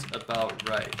 Sounds about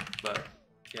right, but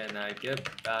can I get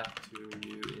back to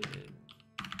you in an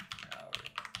hour?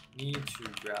 Need to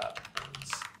grab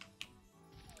things.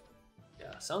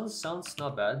 Yeah, sounds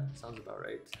not bad. Sounds about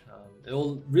right. It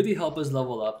will really help us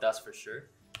level up, that's for sure.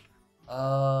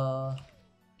 1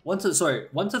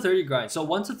 to 30 grind. So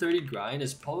 1 to 30 grind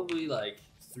is probably like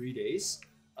 3 days.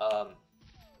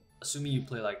 Assuming you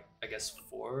play like I guess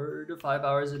 4 to 5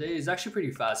 hours a day. It's actually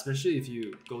pretty fast, especially if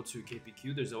you go to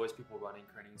KPQ. There's always people running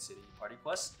Kerning City party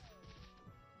quests.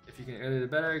 If you can earlier the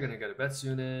better, gonna get a bet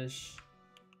soonish.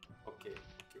 Okay.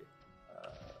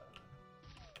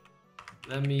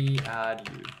 Let me add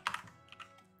you.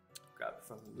 Grab it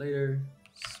from later.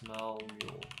 Smell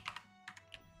mule.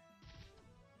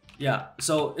 Yeah,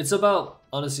 so it's about,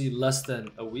 honestly, less than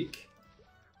a week.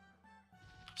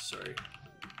 Sorry,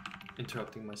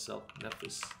 interrupting myself.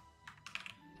 Memphis.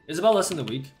 It's about less than a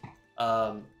week.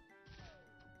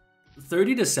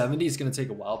 30 to 70 is gonna take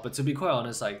a while, but to be quite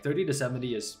honest, like 30 to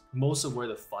 70 is most of where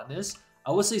the fun is.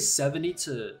 I would say 70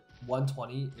 to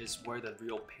 120 is where the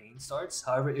real pain starts.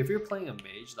 However, if you're playing a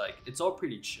mage, like it's all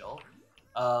pretty chill.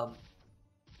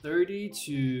 30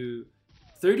 to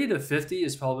 50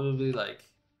 is probably like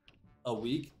a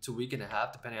week to week and a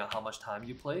half, depending on how much time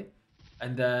you play.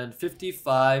 And then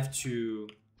 55 to,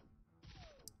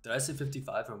 did I say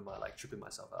 55 or am I like tripping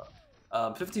myself out?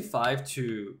 55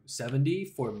 to 70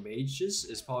 for mages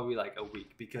is probably like a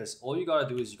week, because all you gotta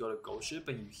do is you go to Ghost Ship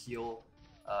and you heal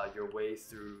your way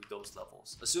through those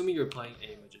levels, assuming you're playing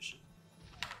a magician.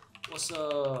 What's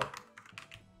up?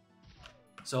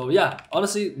 So yeah,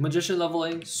 honestly, magician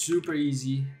leveling super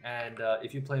easy, and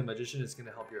if you play a magician, it's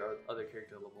gonna help your other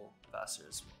character level faster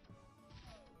as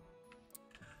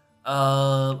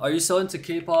well. Are you still into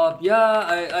K-pop?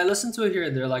 Yeah, I listen to it here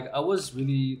and there. Like I was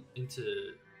really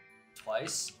into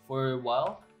Twice for a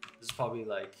while. This is probably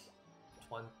like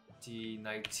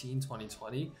 2019,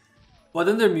 2020. But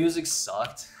then their music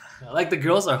sucked. Like the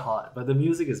girls are hot, but the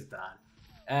music is bad.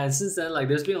 And since then, like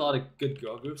there's been a lot of good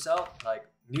girl groups out, like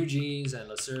New Jeans and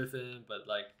La Seraphim. But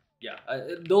like, yeah,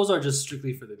 those are just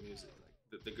strictly for the music.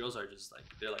 Like the girls are just like,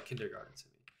 they're like kindergarten to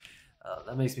me.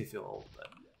 That makes me feel old. But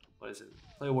what is it?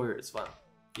 Play Warrior, it's fun.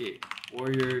 Yeah,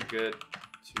 Warrior good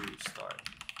to start.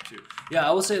 Yeah,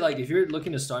 I would say like if you're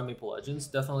looking to start Maple Legends,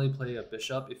 definitely play a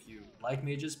Bishop if you like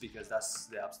mages, because that's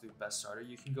the absolute best starter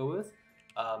you can go with.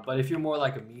 But if you're more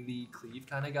like a melee cleave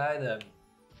kind of guy, then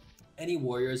any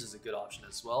Warriors is a good option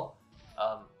as well.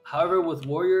 However, with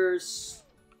Warriors,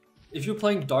 if you're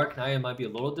playing Dark Knight, it might be a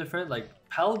little different. Like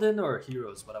Paladin or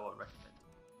Hero is what I would recommend.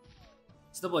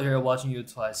 Snubble here, watching you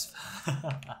twice.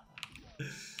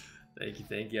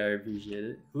 Thank you, I appreciate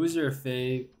it. Who's your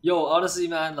fave? Yo, honestly,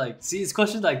 man, like, see, it's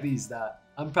questions like these that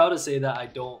I'm proud to say that I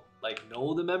don't like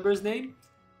know the member's name,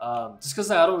 just because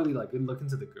I don't really like look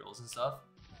into the girls and stuff.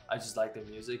 I just like their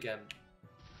music. And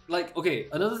like, okay,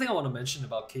 another thing I want to mention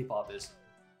about K-pop is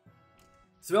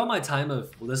throughout my time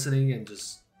of listening and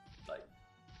just like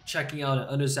checking out and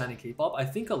understanding K-pop, I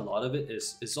think a lot of it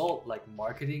is all like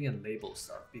marketing and label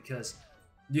stuff, because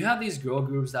you have these girl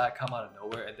groups that come out of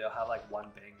nowhere and they'll have like one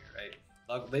banger, right?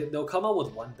 Like they'll come out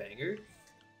with one banger,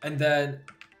 and then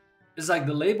it's like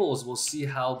the labels will see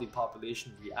how the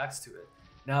population reacts to it.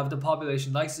 Now, if the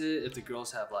population likes it, if the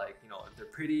girls have like, you know, if they're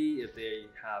pretty, if they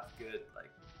have good like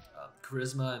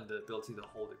charisma and the ability to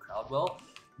hold the crowd well,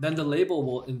 then the label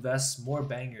will invest more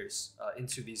bangers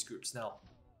into these groups. Now,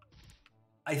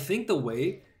 I think the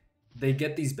way they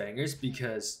get these bangers,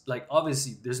 because like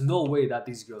obviously there's no way that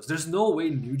these girls, there's no way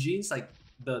New Jeans, like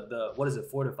the what is it,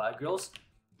 4 to 5 girls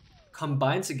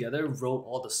combined together wrote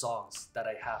all the songs that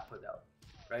I have put out,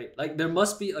 right? Like there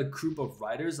must be a group of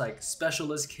writers, like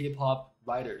specialist K-pop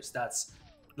writers, that's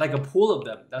like a pool of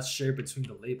them that's shared between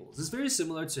the labels. It's very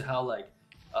similar to how like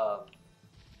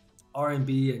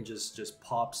R&B and just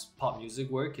pop music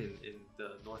work in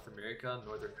the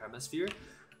Northern Hemisphere.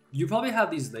 You probably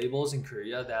have these labels in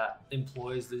Korea that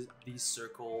employs these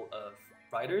circle of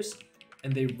writers,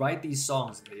 and they write these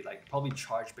songs and they like probably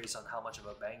charge based on how much of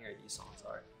a banger these songs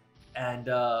are. And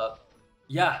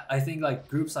yeah, I think like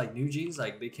groups like New Jeans,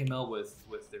 like they came out with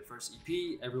their first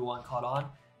EP, everyone caught on,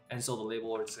 and so the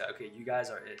label was like, okay, you guys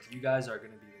are it. You guys are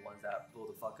gonna be the ones that blow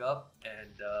the fuck up.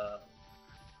 And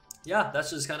yeah, that's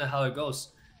just kind of how it goes.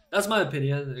 That's my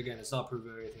opinion. Again, it's not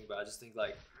proving anything, but I just think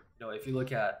like, you know, if you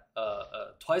look at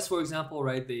Twice, for example,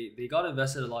 right, they got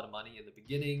invested a lot of money in the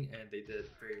beginning and they did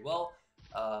very well.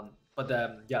 But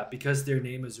then, yeah, because their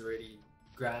name is already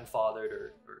grandfathered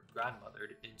or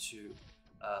grandmothered into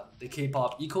the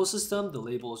K-pop ecosystem, the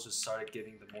labels just started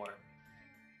giving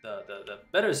the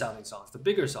better sounding songs, the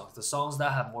bigger songs, the songs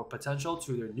that have more potential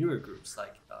to their newer groups,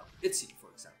 like ITZY,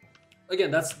 for example.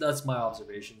 Again, that's my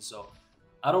observation. So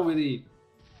I don't really,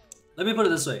 let me put it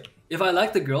this way. If I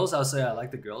like the girls, I'll say I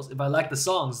like the girls. If I like the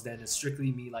songs, then it's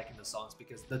strictly me liking the songs,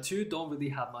 because the two don't really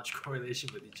have much correlation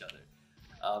with each other.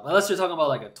 Unless you're talking about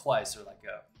like a Twice or like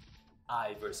a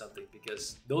IVE or something,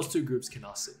 because those two groups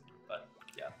cannot sing. But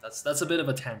yeah, that's a bit of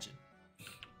a tangent.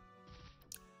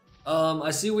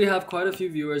 I see we have quite a few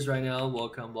viewers right now.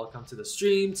 Welcome to the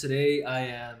stream. Today I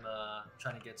am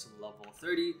trying to get to level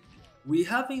 30. We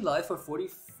have been live for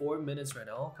 44 minutes right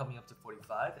now, coming up to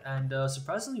 45, and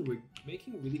surprisingly we're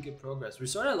making really good progress. We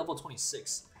started at level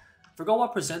 26. Forgot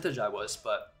what percentage I was,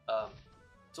 but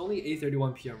It's only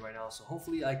 8:31 p.m. right now, so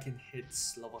hopefully I can hit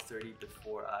level 30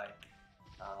 before I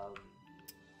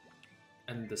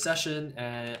end the session.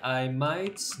 And I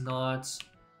might not...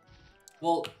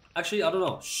 Well, actually, I don't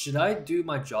know. Should I do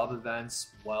my job events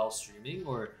while streaming,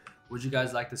 or would you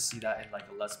guys like to see that in like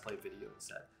a Let's Play video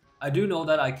instead? I do know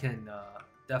that I can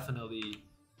definitely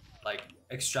like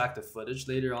extract the footage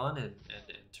later on and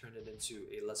turn it into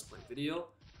a Let's Play video.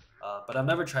 But I've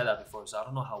never tried that before, so I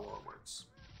don't know how well it works.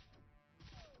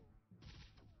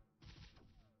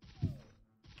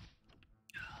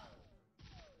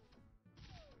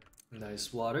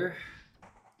 Nice water.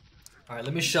 Alright,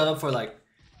 let me shut up for like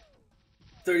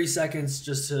 30 seconds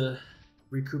just to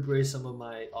recuperate some of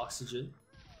my oxygen.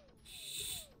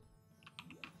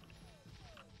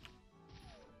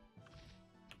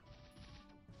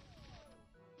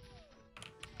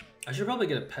 I should probably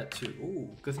get a pet too. Ooh,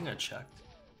 good thing I checked.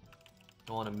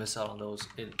 Don't want to miss out on those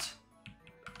int.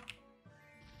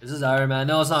 Is this Iron Man?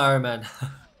 No, it's not Iron Man.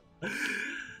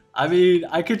 I mean,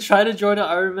 I could try to join an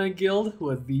Iron Man guild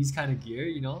with these kind of gear,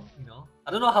 you know. I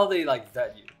don't know how they like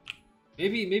vet you.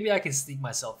 Maybe I can sneak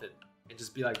myself in and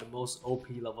just be like the most OP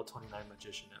level 29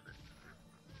 magician ever.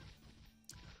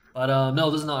 But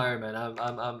no, this is not Iron Man.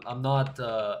 I'm not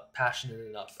passionate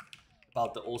enough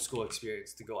about the old school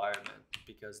experience to go Iron Man,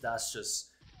 because that's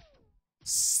just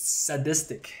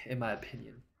sadistic in my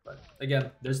opinion. But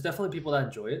again, there's definitely people that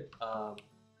enjoy it.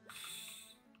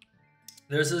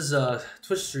 There's this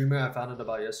Twitch streamer I found out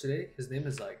about yesterday. His name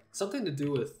is like something to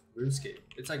do with RuneScape.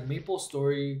 It's like Maple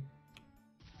Story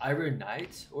Iron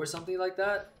Knight or something like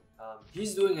that.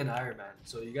 He's doing an Iron Man,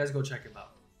 so you guys go check him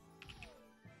out.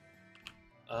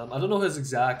 I don't know his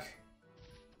exact.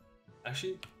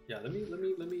 Actually, yeah. Let me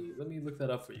look that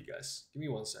up for you guys. Give me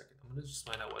 1 second. I'm gonna just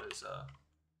find out what his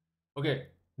Okay,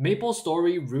 Maple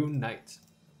Story Rune Knight.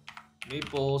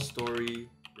 Maple Story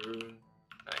Rune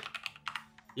Knight.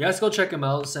 You guys go check him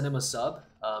out. Send him a sub.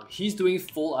 He's doing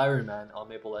full Iron Man on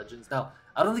Maple Legends. Now,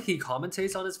 I don't think he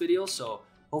commentates on his videos, so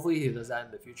hopefully he does that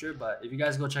in the future. But if you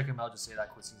guys go check him out, just say that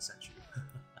Cuisine sent you.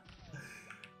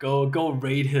 go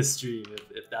raid his stream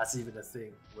if that's even a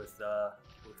thing with the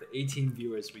 18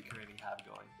 viewers we currently have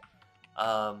going.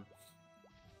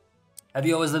 Have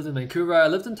you always lived in Vancouver? I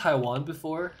lived in Taiwan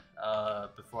before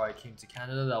I came to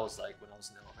Canada. That was like when I was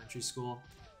in elementary school.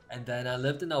 And then I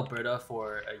lived in Alberta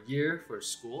for a year for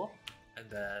school. And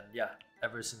then, yeah,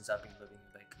 ever since I've been living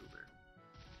in Vancouver.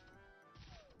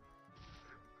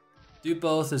 Do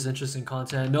both is interesting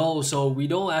content. No, so we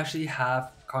don't actually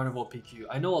have Carnival PQ.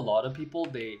 I know a lot of people,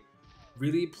 they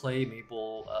really play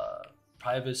Maple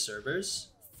private servers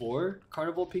for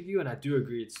Carnival PQ. And I do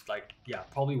agree, it's like, yeah,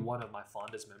 probably one of my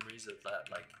fondest memories of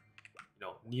that, like, you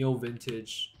know, neo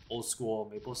vintage, old school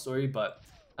Maple Story. But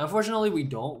unfortunately, we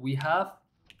don't. We have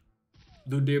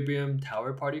Ludibrium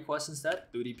Tower Party Quest instead.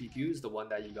 Ludi PQ is the one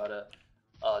that you gotta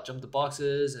jump the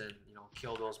boxes and, you know,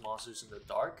 kill those monsters in the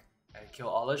dark and kill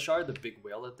Alashar, the big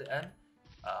whale at the end.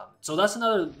 So that's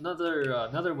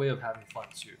another way of having fun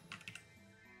too.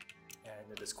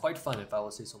 And it is quite fun, if I will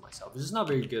say so myself. It's just not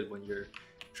very good when you're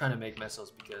trying to make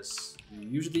mesos, because you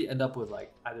usually end up with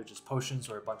like either just potions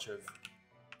or a bunch of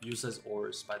useless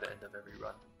ores by the end of every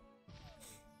run.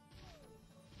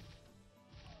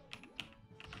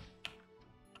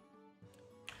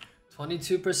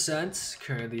 %.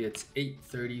 Currently it's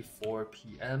 8:34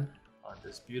 p.m. on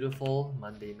this beautiful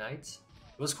Monday night.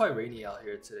 It was quite rainy out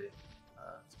here today,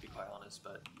 to be quite honest,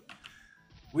 but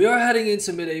we are heading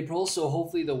into mid-April, so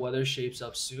hopefully the weather shapes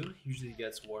up soon. Usually it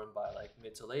gets warm by like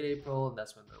mid to late April, and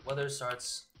that's when the weather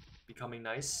starts becoming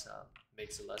nice.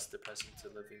 Makes it less depressing to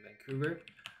live in Vancouver.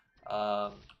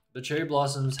 The cherry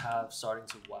blossoms have starting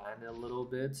to wane a little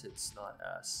bit. It's not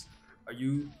as... Are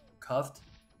you cuffed?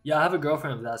 Yeah, I have a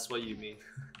girlfriend, if that's what you mean.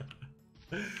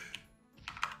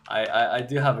 I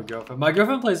do have a girlfriend. My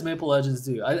girlfriend plays Maple Legends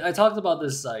too. I talked about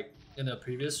this like in a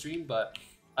previous stream, but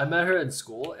I met her in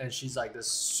school and she's like this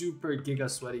super giga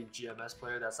sweaty GMS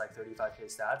player that's like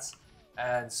 35k stats.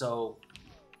 And so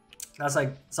that's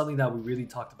like something that we really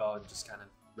talked about and just kind of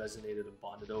resonated and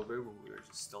bonded over when we were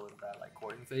just still in that like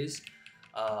courting phase.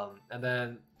 And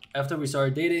then after we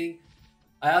started dating,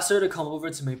 I asked her to come over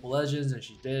to Maple Legends and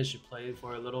she did. She played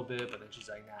for a little bit, but then she's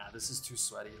like, nah, this is too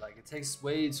sweaty. Like, it takes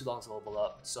way too long to level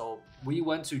up. So we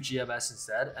went to GMS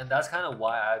instead, and that's kind of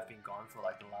why I've been gone for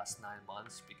like the last 9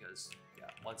 months, because yeah,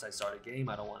 once I start a game,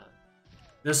 I don't want to...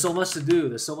 There's so much to do.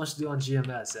 There's so much to do on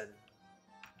GMS, and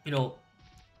you know,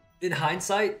 in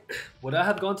hindsight, would I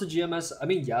have gone to GMS? I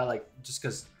mean, yeah, like just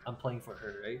because I'm playing for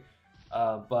her,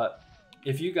 right? But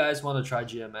if you guys want to try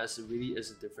GMS, it really is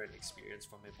a different experience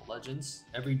from Maple Legends.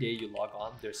 Every day you log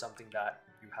on, there's something that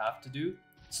you have to do.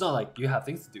 It's not like you have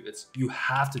things to do. It's you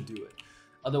have to do it.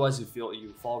 Otherwise, you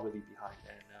fall really behind.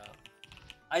 And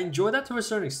I enjoy that to a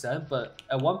certain extent, but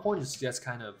at one point it just gets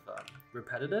kind of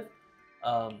repetitive.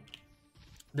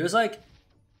 There's like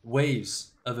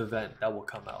waves of event that will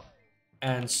come out,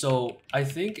 and so I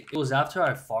think it was after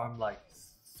I farmed like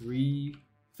 3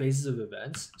 phases of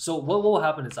events. So what will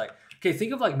happen is like, okay,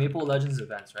 think of like Maple Legends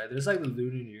events, right? There's like the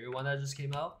Lunar New Year one that just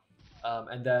came out,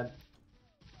 and then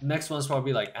next one's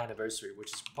probably like Anniversary,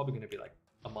 which is probably gonna be like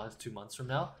a month, 2 months from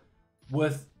now.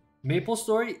 With Maple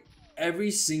Story,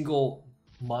 every single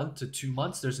month to 2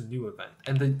 months there's a new event,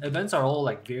 and the events are all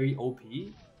like very OP.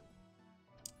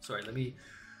 Sorry, let me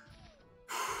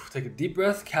take a deep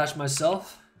breath, catch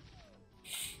myself.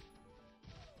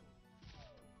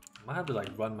 I might have to like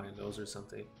run my nose or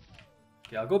something.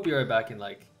 Okay, I'll go be right back in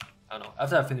like, I don't know,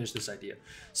 after I finish this idea.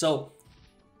 So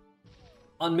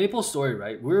on Maple Story,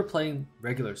 right, we were playing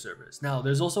regular servers. Now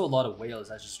there's also a lot of whales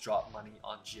that just drop money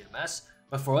on GMS,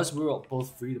 but for us we were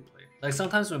both free to play. Like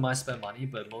sometimes we might spend money,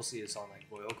 but mostly it's on like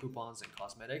royal coupons and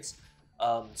cosmetics.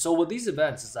 So with these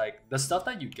events, it's like the stuff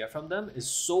that you get from them is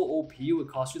so OP, it would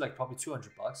cost you like probably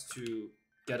 200 bucks to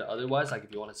get it otherwise, like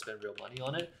if you want to spend real money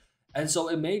on it. And so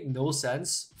it made no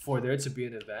sense for there to be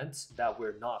an event that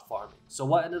we're not farming. So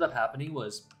what ended up happening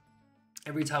was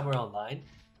every time we're online,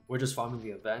 we're just farming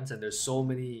the event, and there's so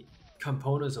many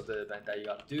components of the event that you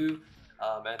gotta do.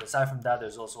 And aside from that,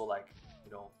 there's also like,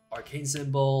 you know, arcane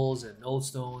symbols and node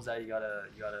stones that you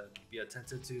gotta be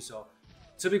attentive to. So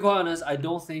to be quite honest, I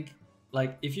don't think,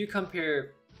 like, if you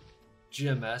compare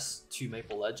GMS to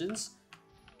Maple Legends,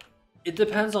 it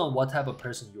depends on what type of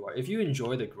person you are. If you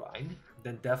enjoy the grind,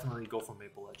 then definitely go for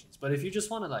Maple Legends. But if you just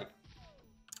want to like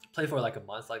play for like a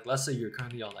month, like let's say you're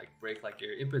currently on like break, like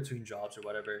you're in between jobs or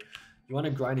whatever, you want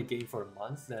to grind a game for a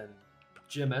month, then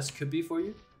GMS could be for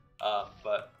you.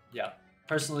 But yeah,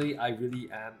 personally, I really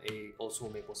am a old school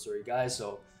Maple Story guy,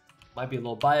 so might be a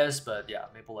little biased, but yeah,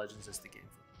 Maple Legends is the game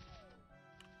for me.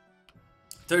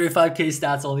 35k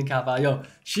stats only Kappa. Yo,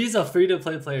 she's a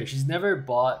free-to-play player. She's never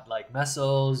bought like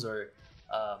mesos or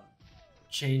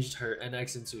changed her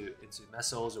NX into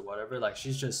mesos or whatever. Like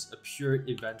she's just a pure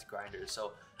event grinder.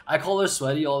 So I call her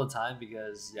sweaty all the time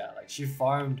because yeah, like she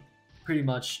farmed pretty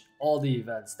much all the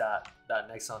events that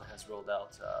Nexon has rolled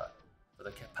out for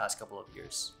the past couple of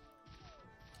years.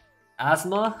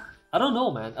 Asthma? I don't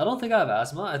know, man. I don't think I have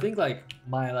asthma. I think like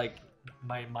my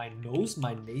nose,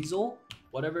 my nasal,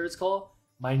 whatever it's called,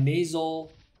 my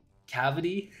nasal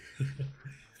cavity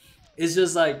is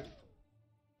just like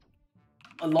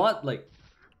a lot, like,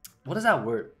 what is that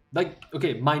word? Like,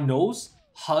 okay, my nose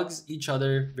hugs each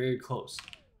other very close.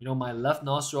 You know, my left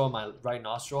nostril and my right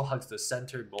nostril hugs the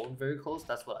center bone very close.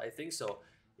 That's what I think. So,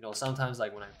 you know, sometimes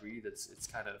like when I breathe, it's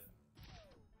kind of,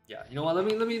 yeah. You know what? Let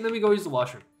me go use the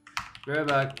washroom. Be right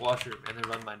back, washroom, and then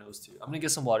run my nose too. I'm gonna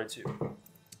get some water too.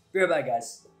 Be right back,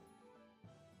 guys.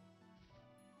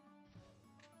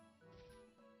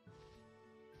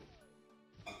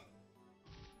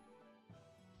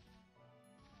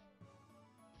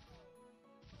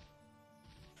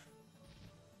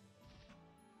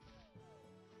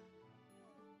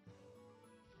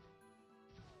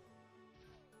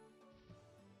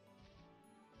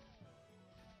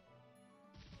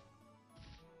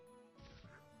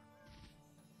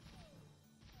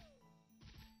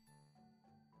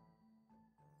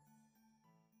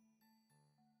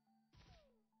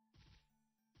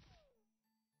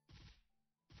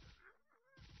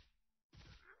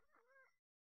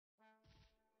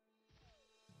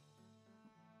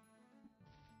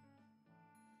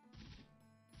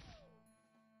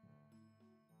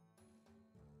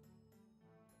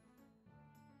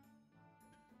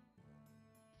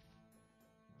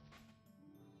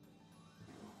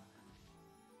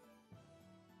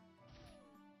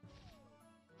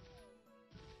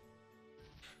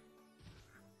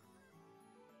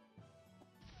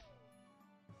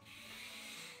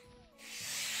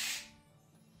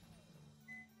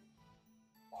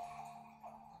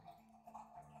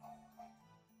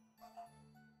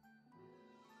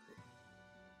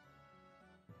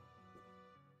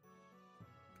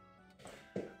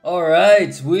 All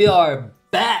right, we are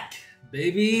back,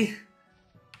 baby.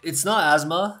 It's not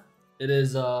asthma. It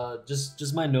is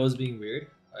just my nose being weird.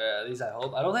 At least I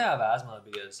hope. I don't think I have asthma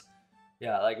because,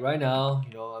 yeah, like right now,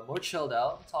 you know, I'm more chilled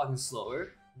out, talking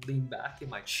slower, lean back in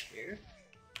my chair,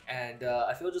 and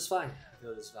I feel just fine. I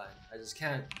feel just fine. I just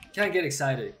can't get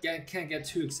excited. Can't get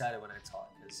too excited when I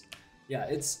talk because, yeah,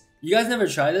 it's, you guys never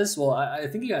try this. Well, I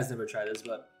think you guys never try this,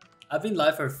 but I've been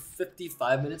live for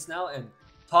 55 minutes now, and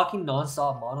talking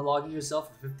non-stop, monologuing yourself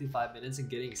for 55 minutes and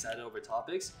getting excited over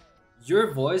topics,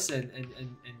 your voice and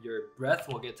your breath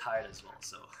will get tired as well.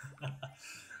 So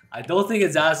I don't think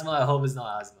it's asthma. I hope it's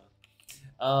not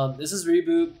asthma. This is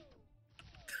Reboot.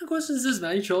 What kind of question is this,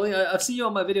 man? You trolling? I've seen you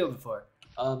on my video before.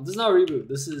 This is not Reboot.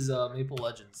 This is Maple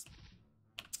Legends.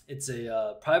 It's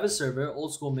a private server,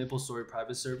 old school Maple Story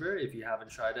private server. If you haven't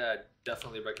tried it, I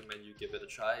definitely recommend you give it a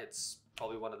try. It's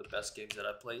probably one of the best games that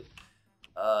I've played.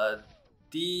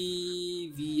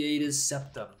 Deviated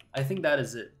septum. I think that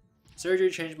is it. Surgery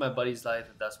changed my buddy's life,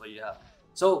 if that's what you have.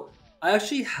 So I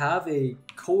actually have a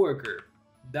coworker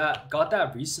that got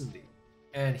that recently,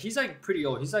 and he's like pretty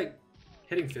old. He's like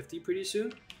hitting 50 pretty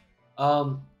soon.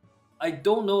 I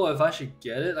don't know if I should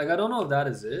get it. Like, I don't know if that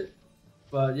is it.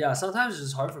 But yeah, sometimes it's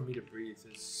just hard for me to breathe.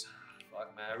 It's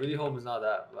fuck, man. I really hope it's not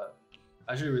that, but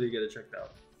I should really get it checked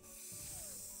out.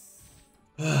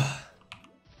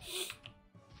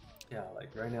 Yeah,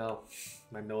 like right now,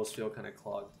 my nose feels kind of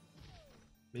clogged.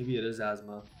 Maybe it is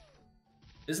asthma.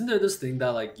 Isn't there this thing that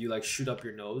like you like shoot up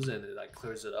your nose and it like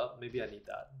clears it up? Maybe I need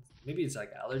that. Maybe it's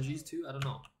like allergies too. I don't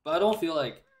know. But I don't feel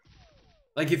like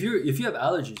if you have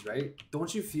allergies, right?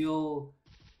 Don't you feel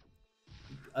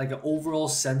like an overall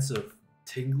sense of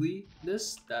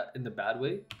tingliness, that in the bad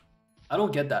way? I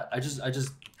don't get that. I just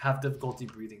have difficulty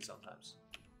breathing sometimes.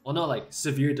 Well, not like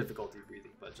severe difficulty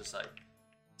breathing, but just like,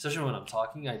 especially when I'm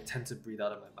talking, I tend to breathe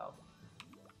out of my mouth.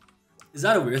 Is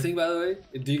that a weird thing, by the way?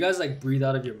 Do you guys like breathe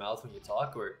out of your mouth when you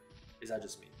talk, or is that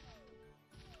just me?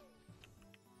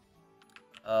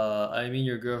 I mean,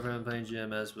 your girlfriend playing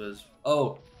GMS was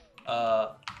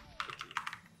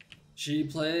she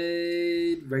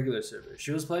played regular server.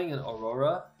 She was playing in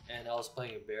Aurora, and I was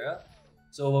playing in Vera.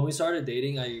 So when we started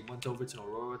dating, I went over to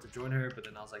Aurora to join her, but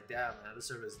then I was like, damn, man, this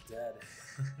server is dead.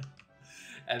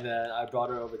 And then I brought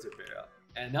her over to Vera.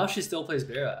 And now she still plays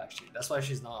Vera, actually. That's why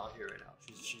she's not on here right now.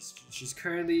 She's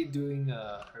currently doing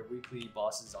her weekly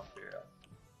bosses on Vera.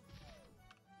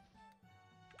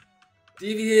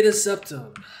 Deviated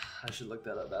septum. I should look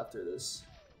that up after this.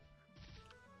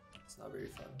 It's not very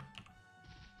fun.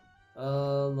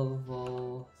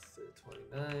 Level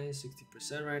 29,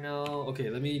 60% right now. Okay,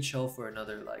 let me chill for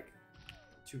another like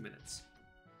 2 minutes.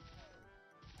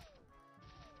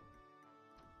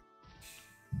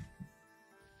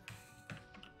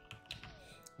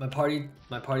 My party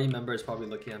member is probably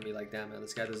looking at me like, damn, man,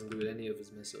 this guy doesn't do any of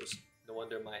his missiles. No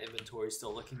wonder my inventory is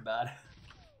still looking bad.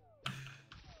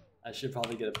 I should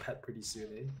probably get a pet pretty soon,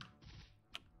 eh?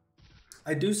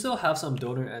 I do still have some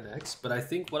donor NX, but I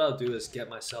think what I'll do is get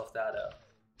myself that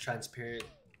transparent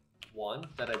one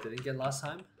that I didn't get last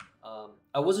time.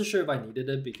 I wasn't sure if I needed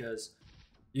it because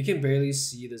you can barely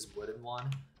see this wooden one.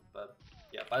 But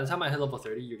yeah, by the time I hit level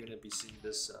 30, you're gonna be seeing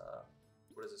this,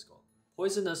 what is this called?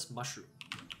 Poisonous mushroom.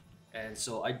 And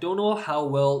so I don't know how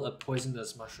well a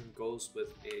poisonous mushroom goes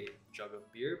with a jug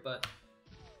of beer, but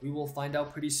we will find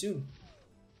out pretty soon.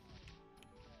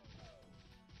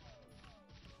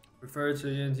 Refer to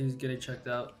ENTs getting checked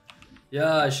out.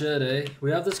 Yeah, I should, eh?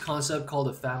 We have this concept called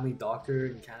a family doctor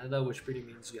in Canada, which pretty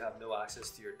means you have no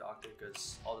access to your doctor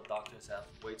because all the doctors have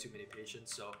way too many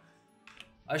patients. So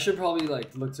I should probably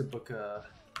like look to book a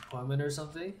appointment or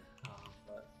something.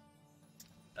 But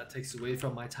that takes away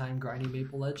from my time grinding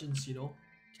Maple Legends, you know?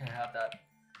 Can't have that.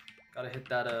 Gotta hit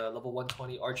that level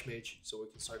 120 Archmage so we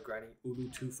can start grinding Ulu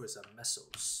 2 for some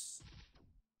mesos.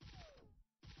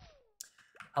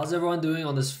 How's everyone doing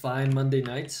on this fine Monday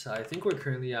night? I think we're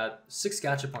currently at 6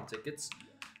 Gachapon tickets.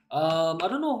 I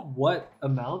don't know what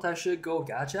amount I should go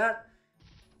gacha at.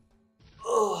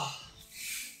 Ugh.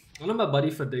 One of my buddy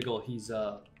Fadiggle, he's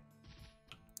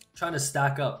trying to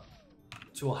stack up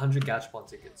to 100 Gachapon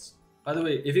tickets. By the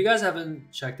way, if you guys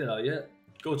haven't checked it out yet,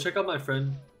 go check out my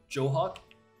friend Johawk,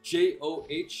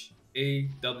 Johawk.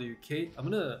 I'm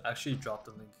gonna actually drop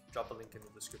a link in the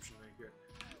description right here.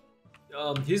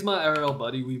 He's my IRL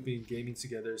buddy. We've been gaming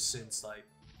together since like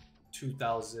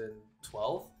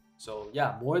 2012. So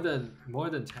yeah, more than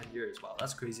 10 years. Wow,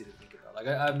 that's crazy to think about. Like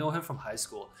I've known him from high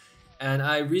school, and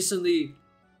I recently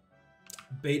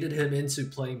baited him into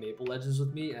playing Maple Legends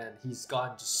with me, and he's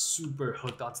gotten just super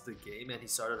hooked onto the game, and he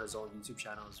started his own YouTube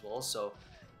channel as well. So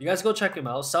you guys go check him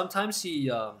out. Sometimes he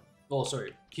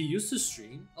he used to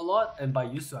stream a lot, and by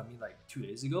used to I mean like 2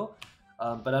 days ago.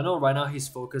 But I know right now he's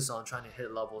focused on trying to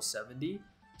hit level 70,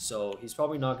 so he's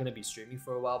probably not gonna be streaming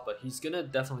for a while. But he's gonna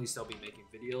definitely still be making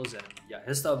videos, and yeah,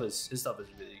 his stuff is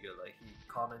really good. Like he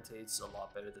commentates a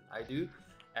lot better than I do,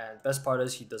 and best part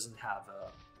is he doesn't have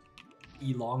a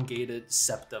elongated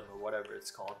septum or whatever it's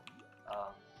called.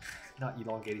 Not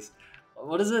elongated.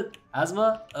 What is it?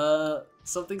 Asthma?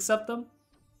 Something septum?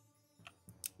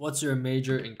 What's your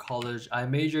major in college? I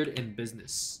majored in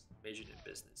business.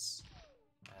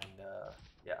 And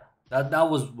That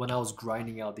was when I was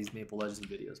grinding out these Maple Legends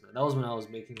videos, man. That was when I was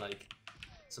making like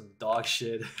some dog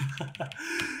shit.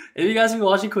 If you guys have been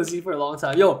watching Cuisine for a long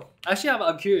time, yo, actually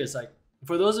I'm curious, like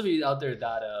for those of you out there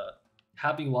that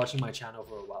have been watching my channel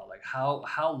for a while, like how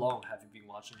long have you been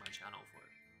watching my channel for?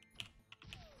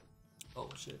 Oh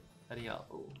shit, heading out.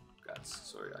 Oh guys,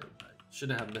 sorry, I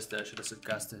shouldn't have missed that. I should have said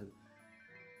gas to him.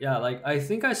 Yeah, like I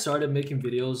think I started making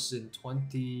videos in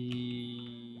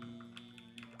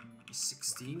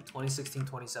 2016,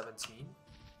 2017.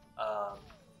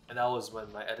 And that was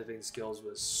when my editing skills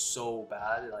was so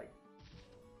bad. Like,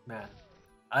 man,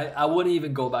 I wouldn't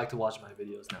even go back to watch my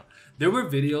videos now. There were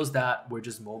videos that were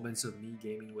just moments of me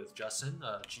gaming with Justin,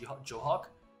 Johawk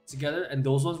together, and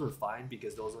those ones were fine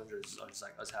because those ones are just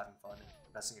like us having fun and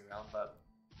messing around. But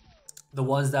the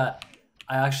ones that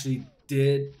I actually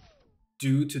did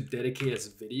do to dedicate as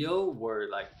a video were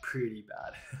like pretty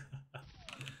bad.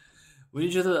 We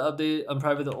need you to update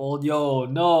unprivate the old. Yo,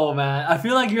 no man. I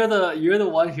feel like you're the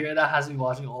one here that has been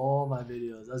watching all my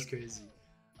videos. That's crazy.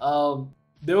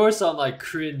 There were some like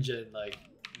cringe and like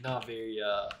not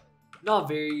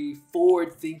very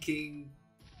forward thinking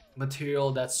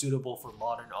material that's suitable for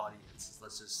modern audiences.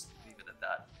 Let's just leave it at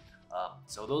that.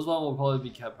 So those ones will probably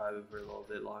be kept private for a little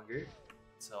bit longer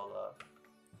until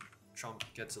Trump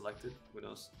gets elected. Who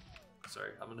knows?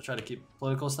 Sorry, I'm gonna try to keep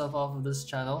political stuff off of this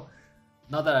channel.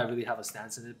 Not that I really have a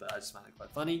stance in it, but I just find it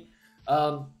quite funny.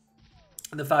 And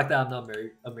the fact that I'm not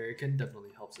American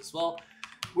definitely helps as well.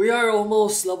 We are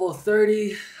almost level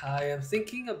 30. I am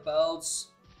thinking about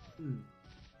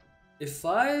if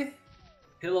I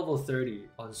hit level 30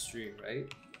 on stream,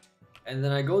 right? And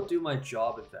then I go through my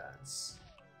job advance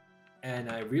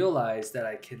and I realize that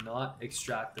I cannot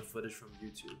extract the footage from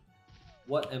YouTube.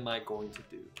 What am I going to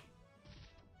do?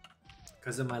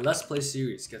 Because then my Let's Play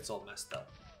series gets all messed up.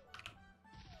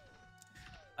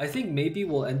 I think maybe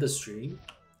we'll end the stream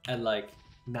at like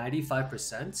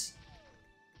 95%,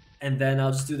 and then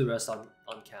I'll just do the rest on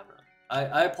camera.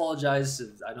 I apologize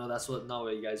if I know that's not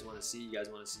what you guys want to see. You guys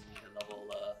want to see me at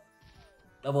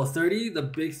level 30, the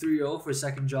big 3-0 for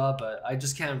second job, but I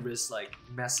just can't risk like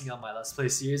messing up my Let's Play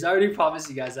series. I already promised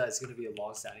you guys that it's gonna be a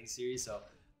long-standing series, so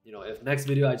you know, if next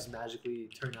video I just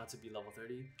magically turn out to be level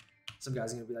 30, some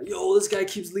guys are gonna be like, yo, this guy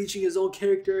keeps leeching his own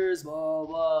characters, blah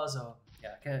blah. So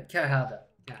yeah, can't have that.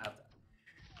 Can't have that.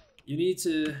 You need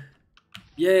to,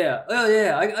 yeah. Oh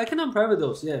yeah, I can unprivate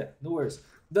those. Yeah, no worries.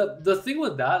 The thing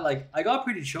with that, like, I got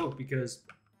pretty choked because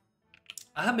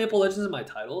I had Maple Legends in my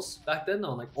titles back then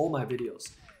on like all my videos,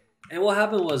 and what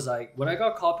happened was like when I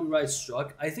got copyright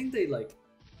struck, I think they like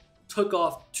took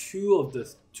off two of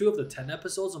the 10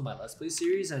 episodes of my Let's Play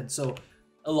series, and so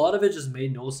a lot of it just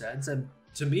made no sense. And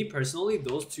to me personally,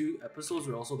 those 2 episodes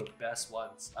were also the best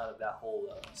ones out of that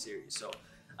whole series. So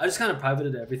I just kind of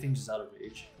privated everything just out of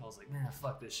rage. I was like, man,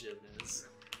 fuck this shit, man. This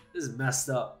is messed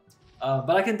up.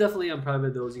 But I can definitely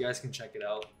unprivate those. You guys can check it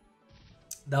out.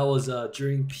 That was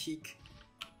during peak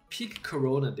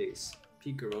Corona days.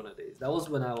 Peak Corona days. That was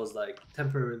when I was like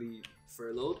temporarily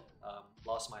furloughed.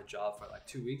 Lost my job for like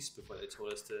 2 weeks before they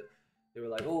told us to. They were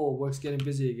like, oh, work's getting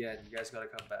busy again. You guys gotta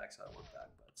come back. So I went back.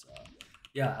 But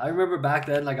yeah, I remember back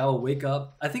then, like I would wake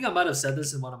up. I think I might have said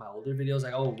this in one of my older videos.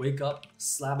 Like I would wake up,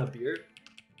 slam a beer,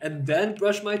 and then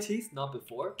brush my teeth, not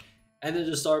before, and then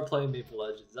just start playing Maple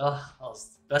Legends. Oh, that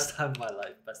was the best time of my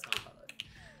life. Best time of my life.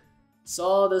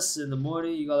 Saw this in the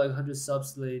morning. You got like 100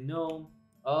 subs today. No.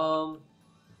 You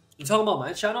talking about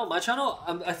my channel? My channel,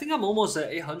 I think I'm almost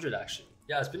at 800 actually.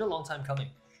 Yeah, it's been a long time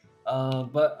coming.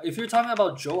 But if you're talking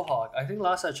about Johawk, I think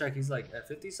last I checked he's like at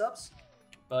 50 subs.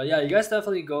 But yeah, you guys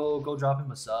definitely go drop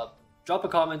him a sub. Drop a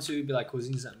comment too, be like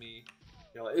Cuisine sent me.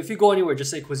 You know, if you go anywhere,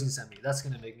 just say Cuisine sent me. That's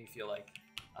gonna make me feel like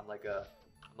I'm like a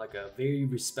very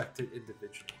respected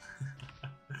individual.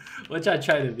 Which I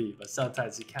try to be, but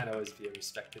sometimes you can't always be a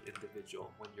respected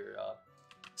individual when you're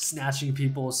snatching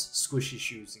people's squishy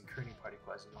shoes in Kerning Party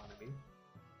Quest, you know what I mean?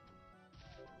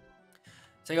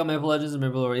 Take out Maple Legends and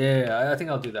Maple Lore. Yeah, I think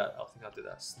I'll do that. I think I'll do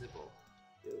that. Snibble.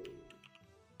 Yo.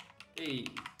 Hey.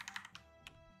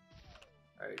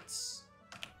 Alright.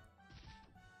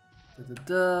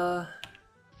 Da-da-da.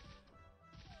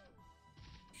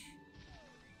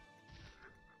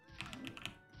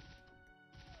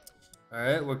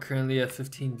 Alright, we're currently at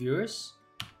 15 viewers.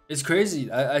 It's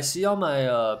crazy. I see on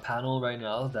my panel right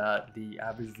now that the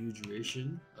average view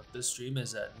duration of this stream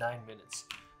is at 9 minutes.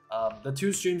 The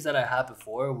 2 streams that I had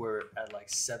before were at like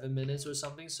 7 minutes or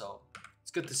something, so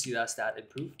it's good to see that stat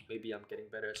improve. Maybe I'm getting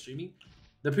better at streaming.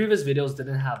 The previous videos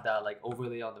didn't have that like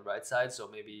overlay on the right side, so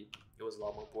maybe it was a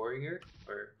lot more boring.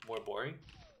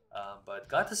 But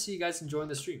glad to see you guys enjoying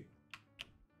the stream.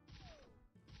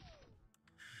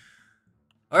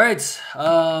 All right.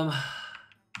 I'm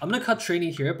gonna cut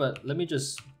training here, but let me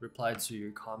just reply to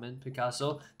your comment,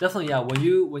 Picasso. Definitely, yeah.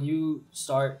 When you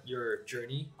start your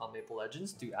journey on Maple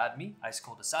Legends, do add me,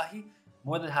 ICECOLDASAHI.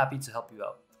 More than happy to help you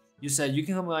out. You said you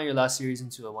can combine your last series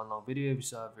into a one long video if you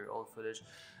still have your old footage.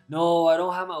 No, I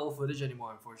don't have my old footage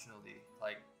anymore, unfortunately.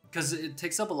 Like, because it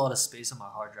takes up a lot of space on my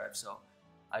hard drive, so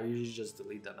I usually just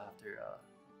delete them after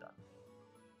done.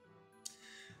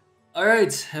 All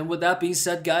right, and with that being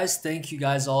said, guys, thank you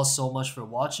guys all so much for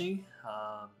watching.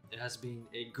 It has been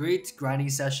a great grinding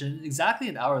session, exactly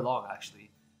an hour long,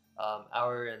 actually,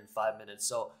 hour and 5 minutes.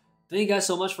 So thank you guys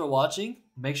so much for watching.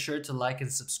 Make sure to like and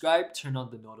subscribe. Turn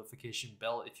on the notification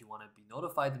bell if you want to be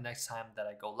notified the next time that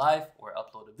I go live or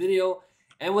upload a video.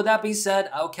 And with that being said,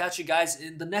 I'll catch you guys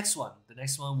in the next one. The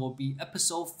next one will be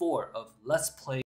episode 4 of Let's Play